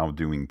are now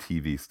doing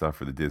TV stuff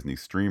for the Disney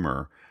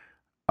streamer,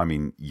 I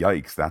mean,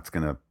 yikes, that's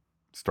going to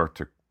start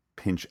to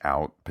pinch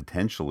out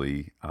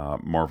potentially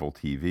Marvel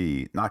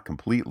TV, not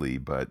completely,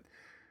 but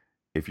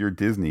if you're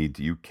Disney,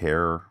 do you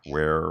care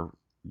where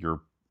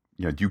you're,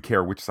 do you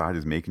care which side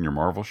is making your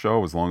Marvel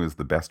show, as long as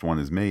the best one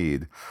is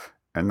made?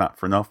 And not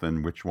for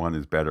nothing, which one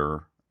is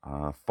better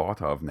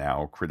thought of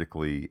now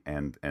critically,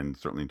 and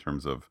certainly in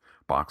terms of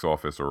box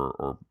office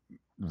or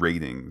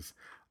ratings?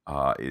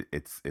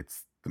 It's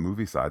the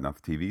movie side,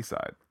 not the TV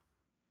side.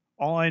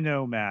 All I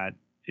know, Matt,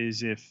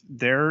 is if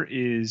there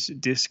is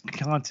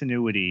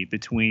discontinuity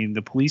between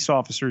the police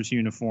officers'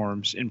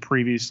 uniforms in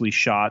previously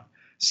shot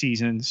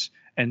seasons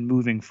and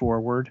moving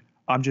forward,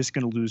 I'm just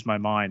going to lose my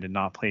mind and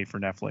not pay for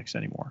Netflix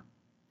anymore.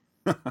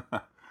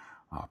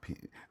 Oh,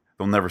 Pete,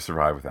 they'll never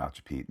survive without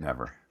you, Pete.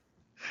 Never.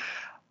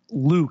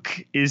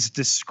 Luke is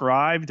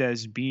described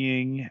as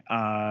being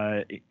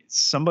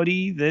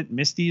somebody that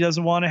Misty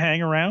doesn't want to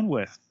hang around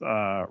with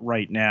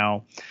right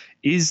now.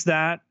 Is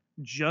that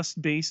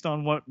just based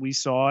on what we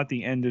saw at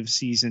the end of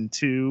season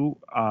two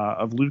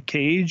of Luke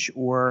Cage,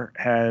 or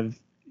has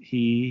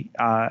he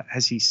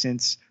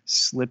since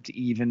slipped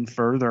even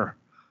further?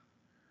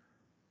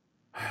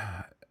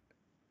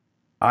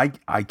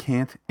 I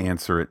can't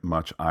answer it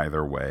much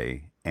either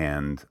way,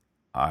 and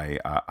I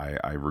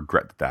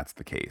regret that that's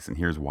the case. And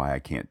here's why I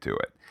can't do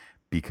it: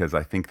 because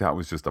I think that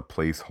was just a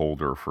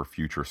placeholder for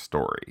future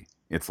story.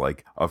 It's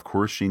like, of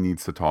course, she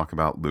needs to talk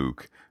about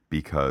Luke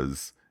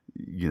because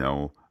you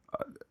know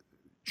uh,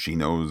 she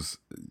knows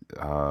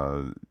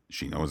uh,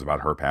 she knows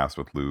about her past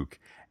with Luke,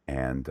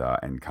 and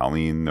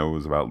Colleen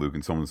knows about Luke,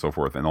 and so on and so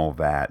forth, and all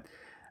that.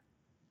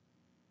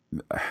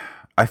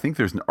 I think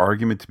there's an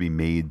argument to be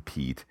made,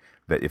 Pete,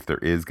 that if there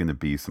is going to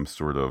be some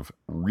sort of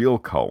real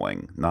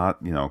culling, not,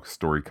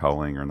 story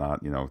culling, or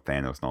not,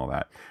 Thanos and all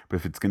that, but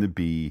if it's going to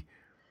be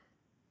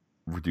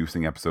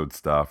reducing episode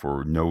stuff,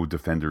 or no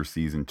Defender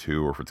season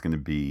two, or if it's going to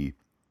be,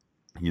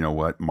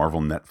 what,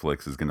 Marvel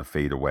Netflix is going to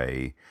fade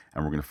away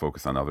and we're going to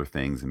focus on other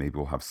things, and maybe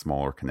we'll have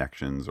smaller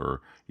connections, or,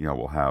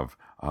 we'll have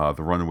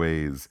the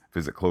Runaways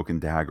visit Cloak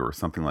and Dagger or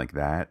something like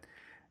that.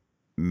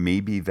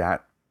 Maybe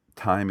that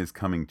time is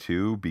coming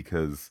too,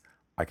 because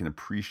I can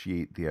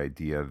appreciate the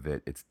idea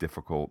that it's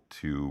difficult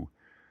to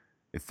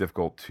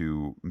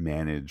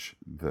manage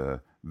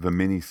the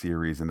mini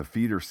series and the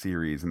feeder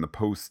series and the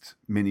post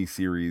mini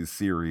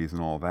series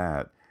and all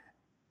that.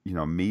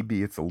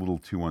 Maybe it's a little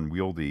too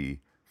unwieldy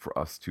for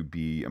us to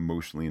be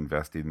emotionally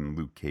invested in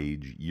Luke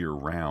Cage year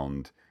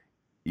round,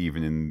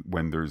 even in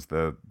when there's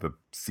the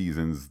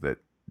seasons that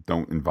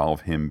don't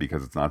involve him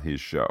because it's not his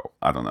show.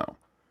 I don't know.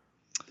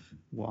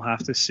 We'll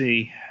have to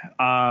see.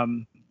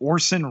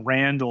 Orson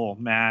Randall,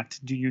 Matt,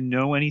 do you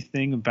know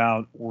anything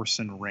about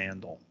Orson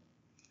Randall?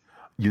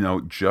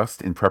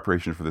 Just in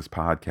preparation for this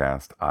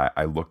podcast,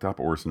 I looked up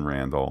Orson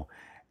Randall,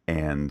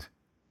 and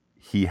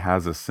he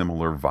has a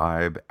similar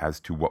vibe as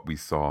to what we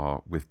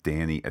saw with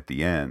Danny at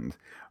the end.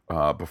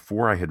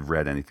 Before I had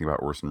read anything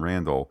about Orson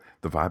Randall,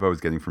 the vibe I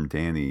was getting from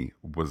Danny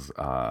was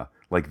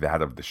like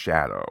that of the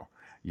Shadow,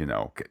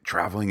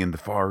 traveling in the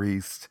Far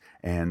East,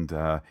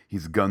 and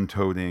he's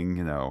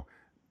gun-toting,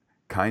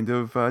 kind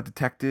of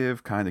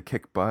detective, kind of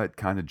kick butt,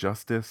 kind of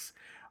justice.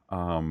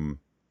 Um,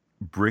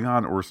 Bring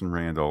on Orson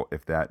Randall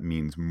if that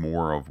means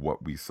more of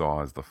what we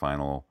saw as the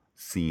final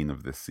scene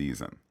of this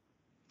season.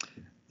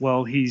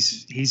 Well,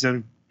 he's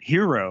a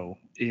hero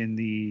in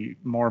the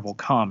Marvel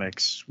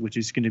comics, which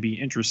is going to be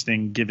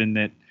interesting given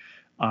that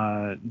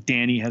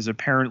Danny has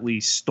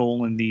apparently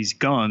stolen these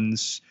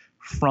guns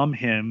from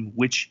him,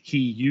 which he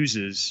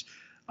uses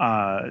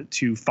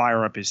to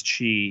fire up his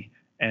chi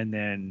and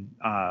then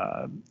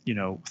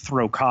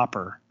throw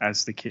copper,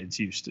 as the kids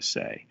used to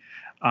say.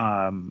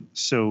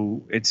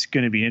 So it's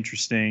going to be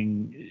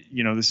interesting.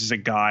 This is a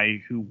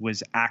guy who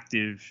was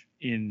active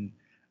in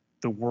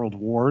the World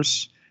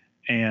Wars,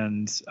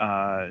 and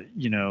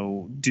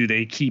do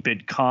they keep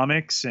it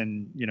comics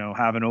and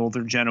have an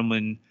older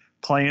gentleman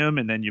play him,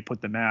 and then you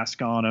put the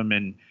mask on him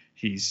and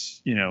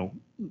he's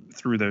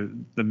through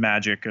the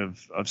magic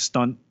of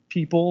stunt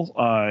people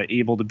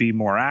able to be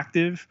more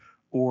active,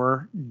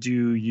 or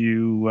do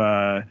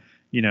you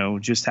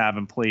just have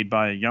him played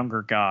by a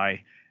younger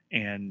guy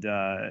and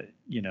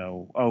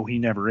he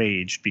never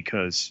aged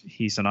because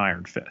he's an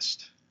Iron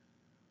Fist?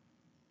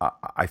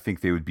 I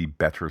think they would be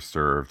better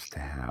served to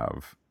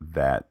have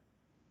that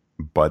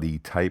buddy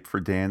type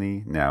for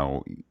Danny.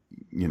 Now,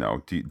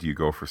 do you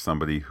go for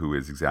somebody who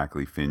is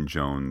exactly Finn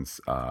Jones'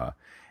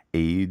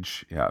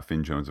 age? Yeah,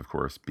 Finn Jones, of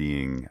course,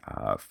 being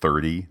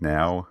 30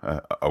 now,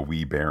 a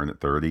wee baron at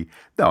 30.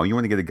 No, you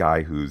want to get a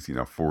guy who's,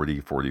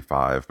 40,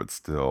 45, but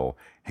still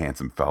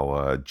handsome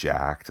fella,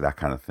 jacked, that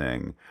kind of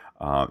thing.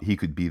 He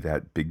could be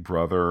that big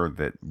brother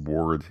that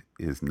Ward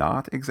is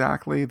not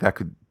exactly.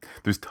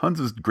 There's tons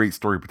of great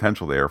story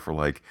potential there for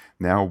like,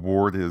 now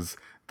Ward is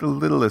the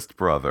littlest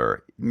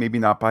brother, maybe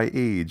not by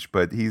age,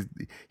 but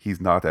he's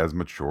not as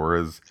mature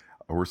as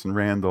Orson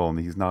Randall, and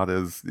he's not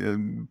as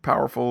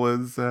powerful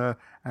as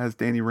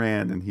Danny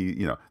Rand,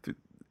 and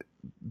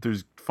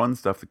there's fun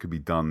stuff that could be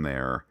done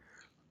there.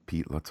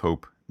 Pete, let's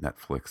hope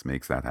Netflix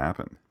makes that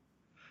happen.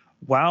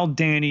 While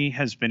Danny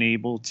has been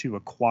able to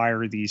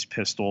acquire these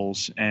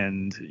pistols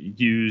and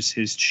use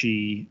his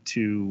chi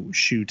to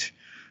shoot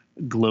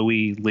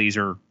glowy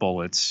laser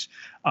bullets,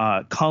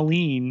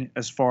 Colleen,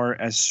 as far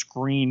as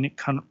screen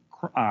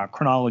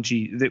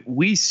chronology that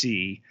we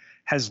see,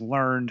 has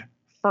learned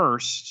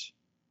first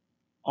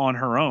on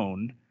her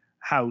own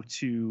how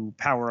to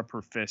power up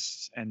her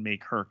fists and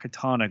make her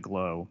katana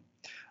glow.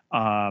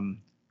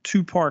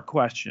 Two-part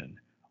question: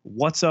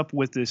 what's up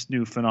with this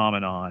new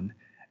phenomenon?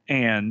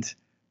 And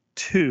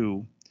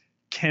two,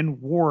 can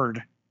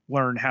Ward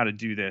learn how to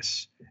do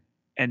this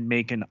and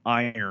make an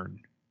iron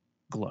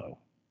glow?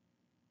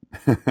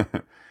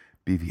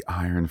 Be the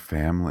Iron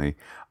Family.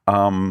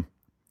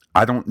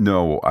 I don't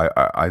know.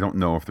 I don't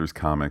know if there's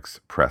comics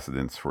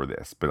precedents for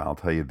this, but I'll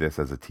tell you this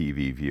as a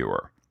TV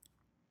viewer.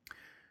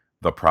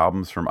 The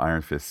problems from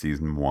Iron Fist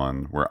season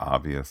 1 were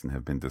obvious and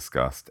have been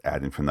discussed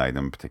ad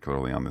infinitum,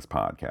 particularly on this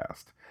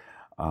podcast.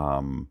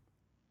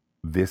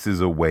 This is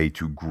a way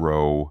to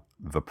grow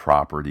the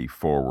property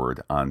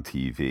forward on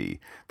TV.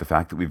 The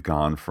fact that we've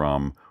gone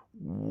from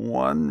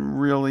one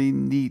really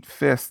neat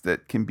fist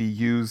that can be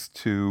used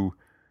to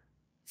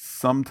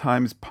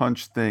sometimes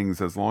punch things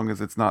as long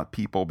as it's not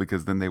people,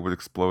 because then they would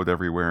explode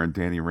everywhere and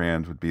Danny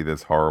Rand would be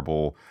this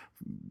horrible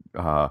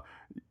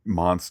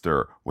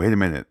monster. Wait a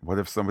minute, what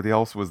if somebody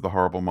else was the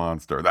horrible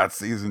monster? That's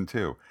season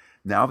 2.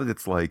 Now that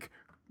it's like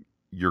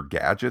your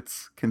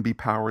gadgets can be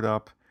powered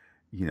up,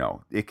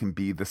 it can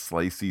be the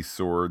slicey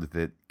sword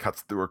that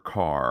cuts through a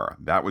car.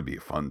 That would be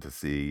fun to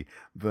see.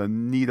 The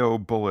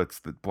neato bullets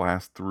that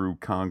blast through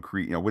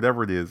concrete,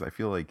 whatever it is. I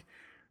feel like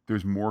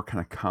there's more kind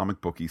of comic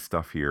booky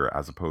stuff here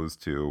as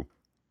opposed to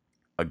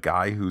a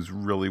guy who's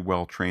really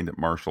well trained at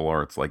martial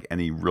arts, like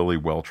any really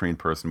well trained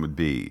person would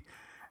be.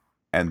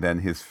 And then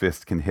his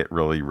fist can hit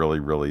really, really,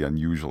 really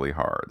unusually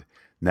hard.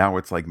 Now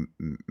it's like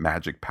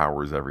magic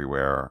powers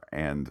everywhere,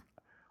 and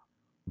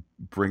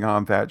bring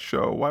on that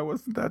show. Why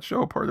wasn't that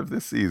show part of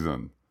this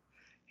season?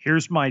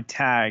 Here's my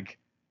tag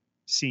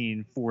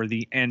scene for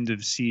the end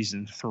of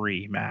season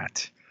 3,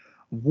 Matt.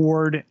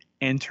 Ward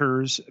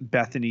enters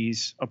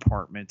Bethany's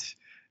apartment.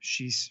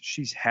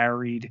 She's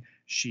harried.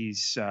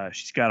 She's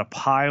got a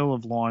pile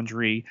of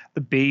laundry.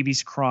 The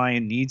baby's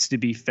crying, needs to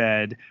be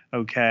fed.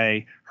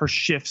 Okay, her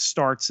shift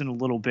starts in a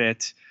little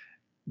bit.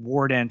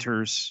 Ward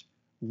enters,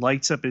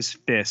 lights up his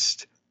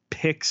fist,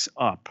 picks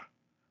up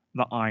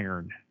the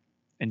iron,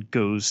 and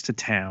goes to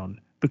town.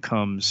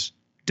 Becomes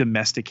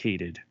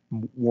domesticated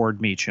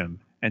Ward Meacham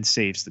and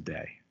saves the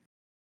day.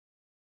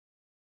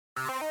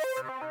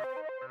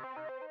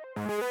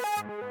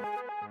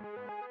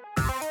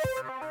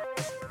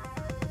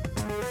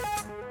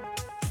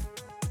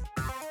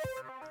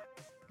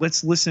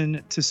 Let's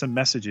listen to some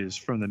messages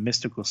from the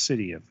mystical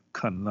city of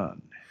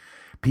Kunlun.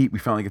 Pete, we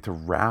finally get to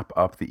wrap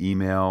up the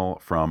email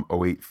from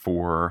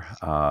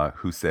 084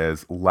 who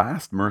says,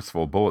 last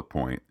merciful bullet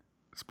point,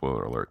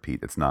 spoiler alert,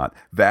 Pete, it's not,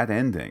 that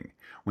ending.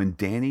 When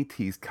Danny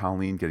teased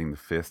Colleen getting the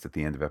fist at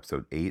the end of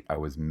episode 8, I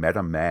was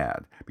meta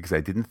mad because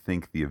I didn't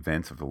think the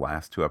events of the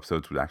last 2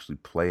 episodes would actually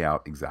play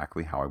out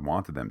exactly how I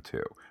wanted them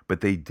to. But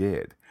they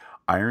did.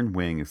 Iron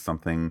Wing is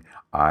something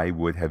I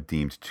would have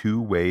deemed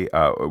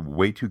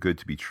way too good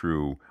to be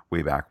true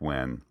way back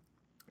when.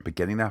 But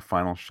getting that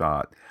final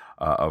shot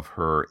of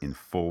her in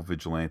full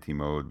vigilante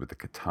mode with the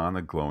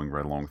katana glowing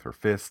right along with her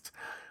fist,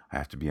 I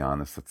have to be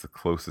honest, that's the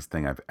closest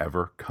thing I've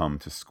ever come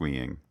to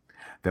squeeing.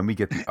 Then we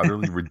get the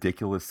utterly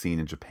ridiculous scene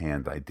in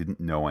Japan that I didn't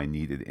know I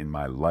needed in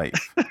my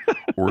life.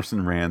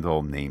 Orson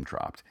Randall name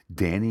dropped.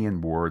 Danny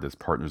and Ward as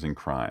partners in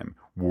crime.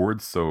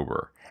 Ward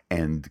sober.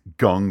 And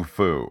Gung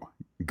Fu.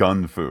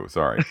 Gun Fu,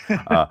 sorry.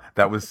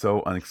 That was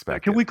so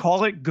unexpected. Can we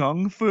call it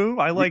Gung Fu?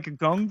 I We- like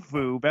Gung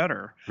Fu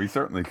better. We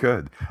certainly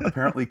could.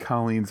 Apparently,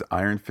 Colleen's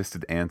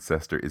iron-fisted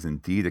ancestor is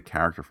indeed a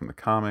character from the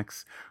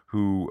comics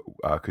who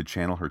could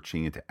channel her chi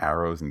into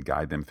arrows and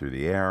guide them through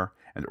the air.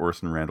 And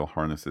Orson Randall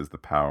harnesses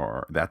that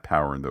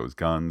power in those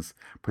guns.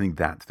 Putting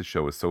that to the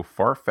show is so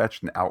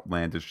far-fetched and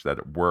outlandish that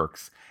it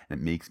works, and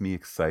it makes me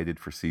excited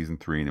for season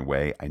 3 in a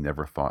way I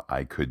never thought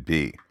I could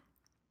be.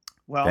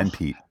 Well, Then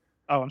Pete.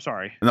 Oh, I'm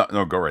sorry. No,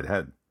 go right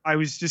ahead. I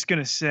was just going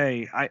to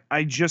say,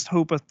 I just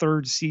hope a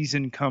 3rd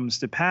season comes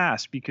to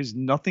pass because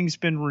nothing's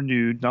been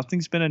renewed.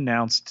 Nothing's been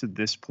announced to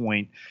this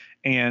point.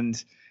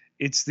 And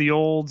it's the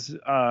old,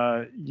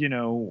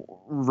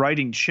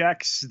 writing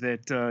checks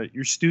that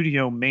your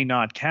studio may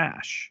not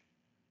cash.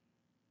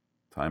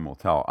 Time will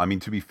tell. I mean,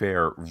 to be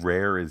fair,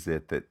 rare is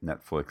it that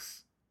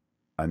Netflix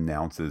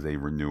announces a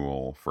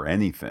renewal for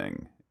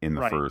anything in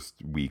the first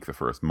week, the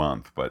first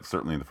month, but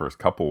certainly in the first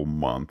couple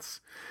months.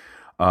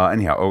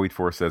 Anyhow,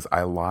 084 says,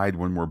 I lied,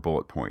 one more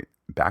bullet point.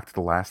 Back to the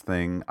last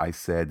thing I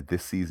said,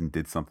 this season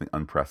did something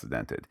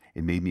unprecedented.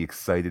 It made me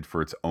excited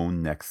for its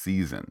own next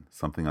season,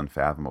 something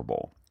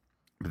unfathomable.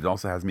 But it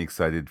also has me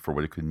excited for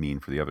what it could mean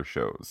for the other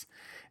shows.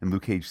 In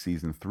Luke Cage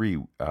Season 3,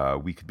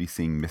 we could be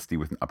seeing Misty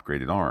with an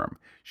upgraded arm.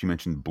 She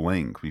mentioned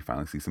bling. Could we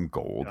finally see some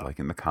gold like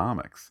in the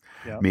comics?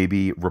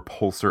 Maybe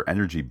repulsor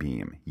energy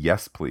beam.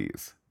 Yes,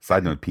 please.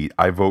 Side note, Pete,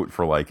 I vote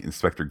for like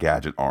Inspector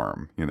Gadget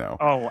arm,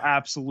 Oh,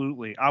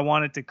 absolutely. I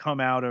want it to come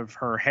out of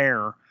her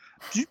hair,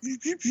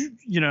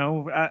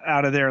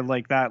 out of there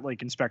like that,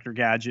 like Inspector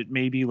Gadget,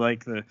 maybe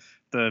like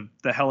the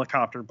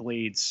helicopter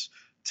blades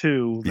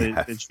too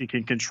that she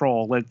can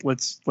control.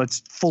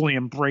 Let's fully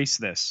embrace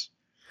this.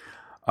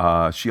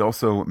 She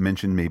also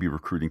mentioned maybe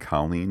recruiting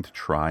Colleen to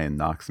try and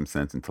knock some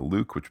sense into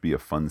Luke, which would be a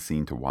fun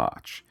scene to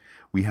watch.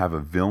 We have a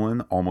villain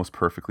almost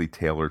perfectly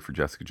tailored for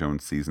Jessica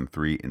Jones Season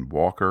 3 in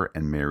Walker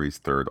and Mary's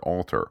Third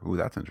Altar. Ooh,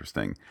 that's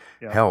interesting.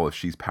 Yeah. Hell, if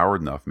she's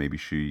powered enough, maybe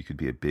she could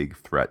be a big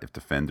threat if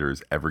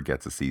Defenders ever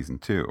gets a Season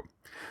 2.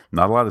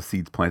 Not a lot of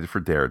seeds planted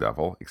for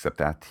Daredevil, except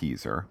that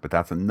teaser, but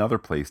that's another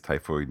place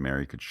Typhoid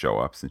Mary could show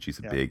up since she's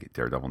a big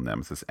Daredevil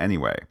nemesis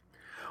anyway.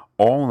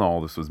 All in all,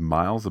 this was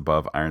miles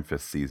above Iron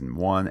Fist Season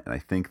 1, and I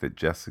think that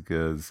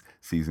Jessica's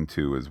Season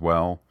 2 as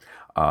well.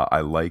 I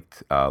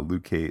liked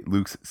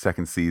Luke's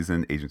second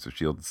season, Agents of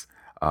S.H.I.E.L.D.'s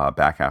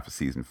back half of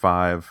Season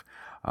 5.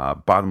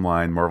 Bottom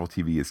line, Marvel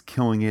TV is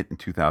killing it in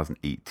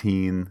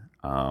 2018.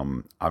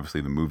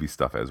 Obviously, the movie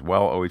stuff as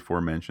well,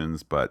 084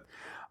 mentions, but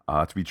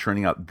to be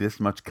churning out this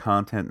much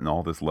content and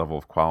all this level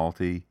of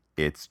quality,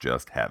 it's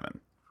just heaven.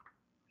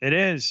 It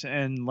is,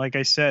 and like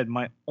I said,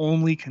 my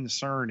only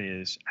concern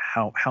is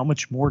how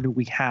much more do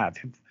we have?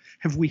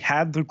 Have we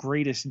had the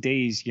greatest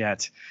days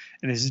yet?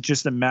 And is it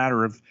just a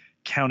matter of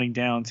counting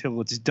down till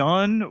it's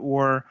done,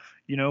 or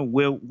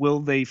will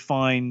they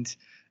find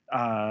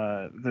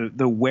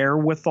the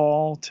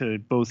wherewithal to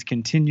both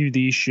continue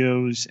these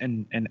shows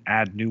and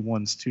add new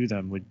ones to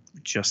them? We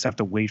just have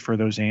to wait for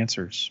those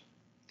answers.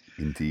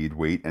 Indeed,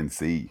 wait and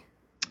see.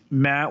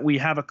 Matt, we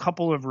have a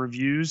couple of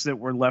reviews that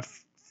were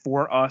left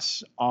for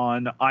us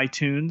on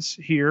iTunes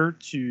here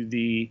to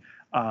the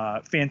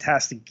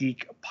Fantastic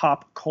Geek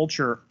Pop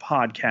Culture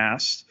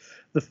Podcast.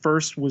 The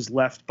first was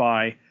left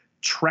by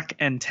Trek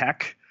and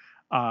Tech,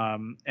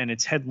 and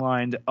it's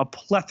headlined "A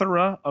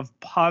Plethora of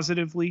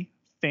Positively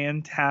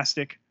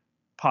Fantastic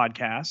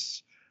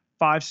Podcasts,"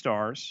 5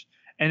 stars,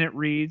 and it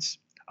reads,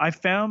 I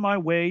found my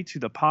way to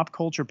the Pop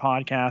Culture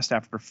Podcast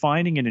after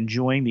finding and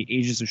enjoying the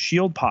Agents of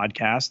S.H.I.E.L.D.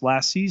 podcast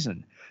last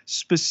season.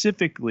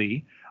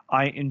 Specifically,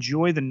 I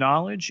enjoy the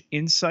knowledge,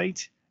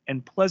 insight,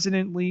 and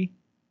pleasantly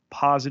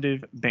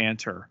positive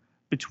banter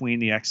between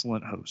the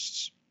excellent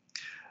hosts.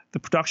 The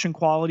production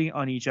quality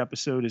on each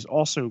episode is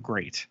also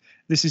great.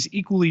 This is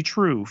equally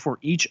true for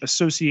each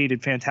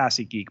associated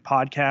Fantastic Geek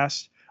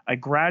podcast. I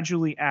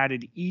gradually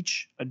added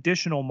each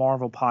additional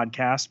Marvel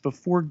podcast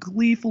before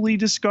gleefully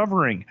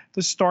discovering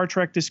the Star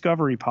Trek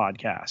Discovery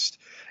podcast.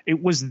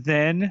 It was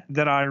then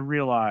that I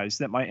realized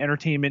that my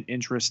entertainment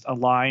interests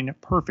align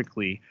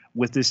perfectly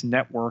with this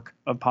network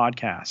of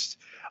podcasts.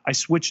 I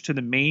switched to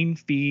the main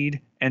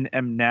feed and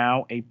am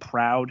now a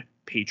proud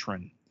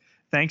patron.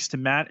 Thanks to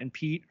Matt and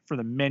Pete for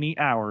the many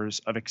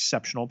hours of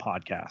exceptional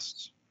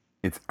podcasts.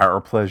 It's our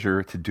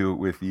pleasure to do it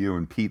with you.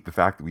 And Pete, the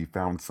fact that we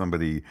found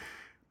somebody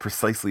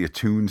precisely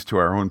attuned to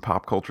our own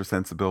pop culture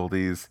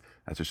sensibilities,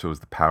 that just shows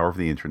the power of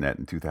the internet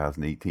in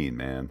 2018,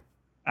 man.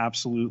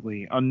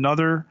 Absolutely.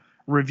 Another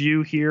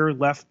review here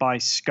left by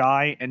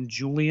Sky and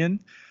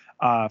Julian.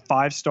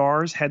 5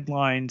 stars,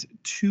 headlined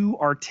Two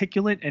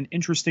Articulate and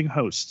Interesting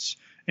Hosts.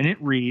 And it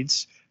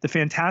reads, the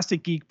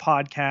Fantastic Geek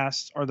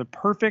podcasts are the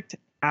perfect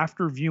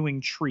after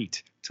viewing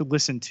treat to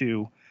listen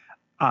to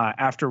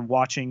after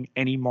watching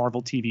any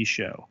Marvel TV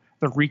show.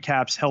 The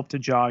recaps help to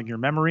jog your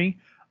memory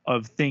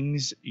of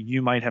things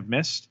you might have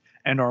missed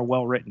and are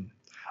well written.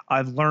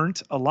 I've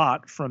learned a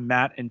lot from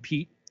Matt and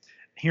Pete,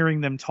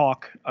 hearing them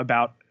talk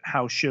about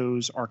how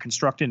shows are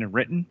constructed and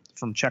written,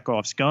 from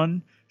Chekhov's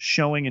gun,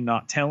 showing and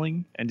not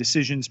telling, and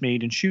decisions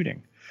made in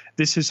shooting.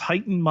 This has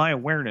heightened my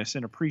awareness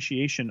and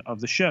appreciation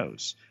of the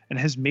shows and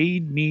has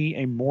made me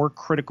a more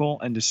critical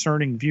and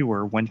discerning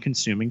viewer when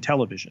consuming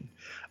television.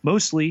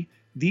 Mostly,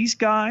 these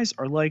guys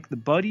are like the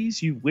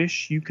buddies you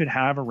wish you could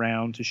have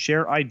around to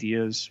share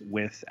ideas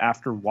with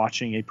after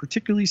watching a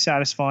particularly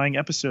satisfying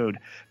episode,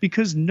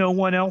 because no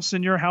one else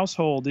in your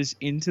household is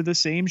into the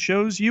same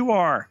shows you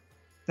are.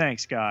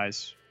 Thanks,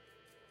 guys.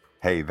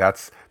 Hey,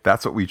 that's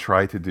what we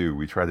try to do.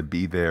 We try to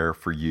be there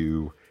for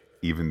you,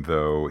 even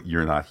though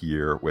you're not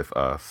here with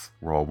us.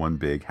 We're all one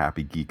big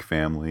happy geek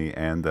family,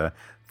 and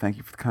thank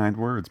you for the kind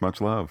words. Much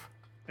love.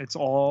 It's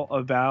all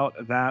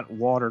about that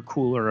water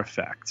cooler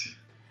effect.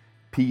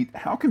 Pete,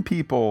 how can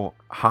people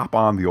hop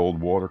on the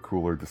old water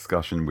cooler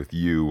discussion with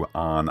you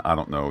on, I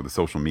don't know, the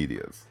social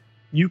medias?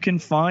 You can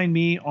find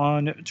me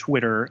on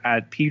Twitter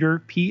at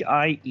Peter,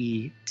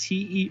 Pieter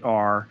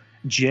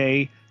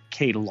J.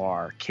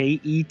 Ketelaar,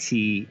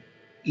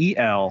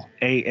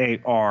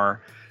 Ketelaar.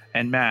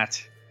 And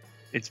Matt,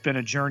 it's been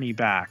a journey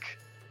back,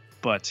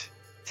 but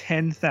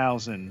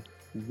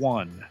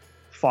 10,001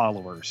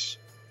 followers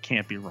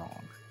can't be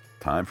wrong.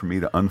 Time for me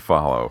to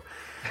unfollow.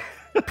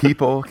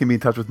 People can be in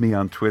touch with me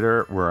on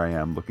Twitter, where I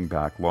am looking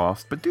back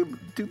lost, but do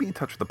be in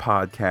touch with the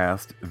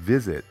podcast.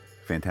 Visit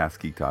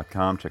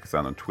fantasticgeek.com. Check us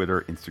out on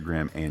Twitter,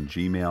 Instagram, and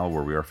Gmail,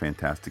 where we are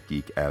Fantastic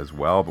Geek as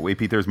well. But wait,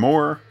 Pete, there's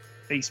more.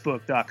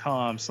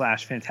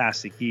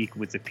 Facebook.com/Fantastic Geek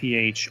with the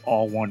PH,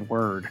 all one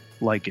word,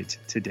 like it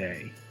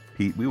today.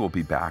 Pete, we will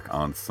be back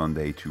on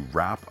Sunday to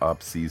wrap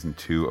up Season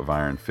 2 of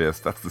Iron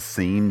Fist. That's the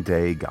same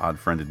day God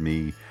Friended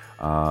Me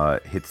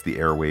hits the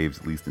airwaves,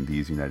 at least in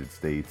these United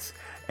States.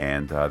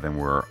 And then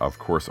we're, of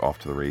course, off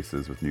to the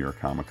races with New York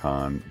Comic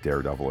Con,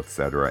 Daredevil,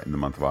 etc. in the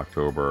month of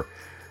October.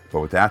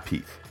 But with that,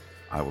 Pete,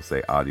 I will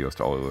say adios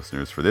to all our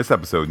listeners for this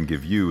episode and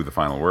give you the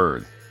final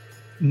word.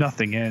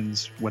 Nothing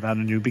ends without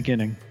a new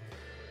beginning.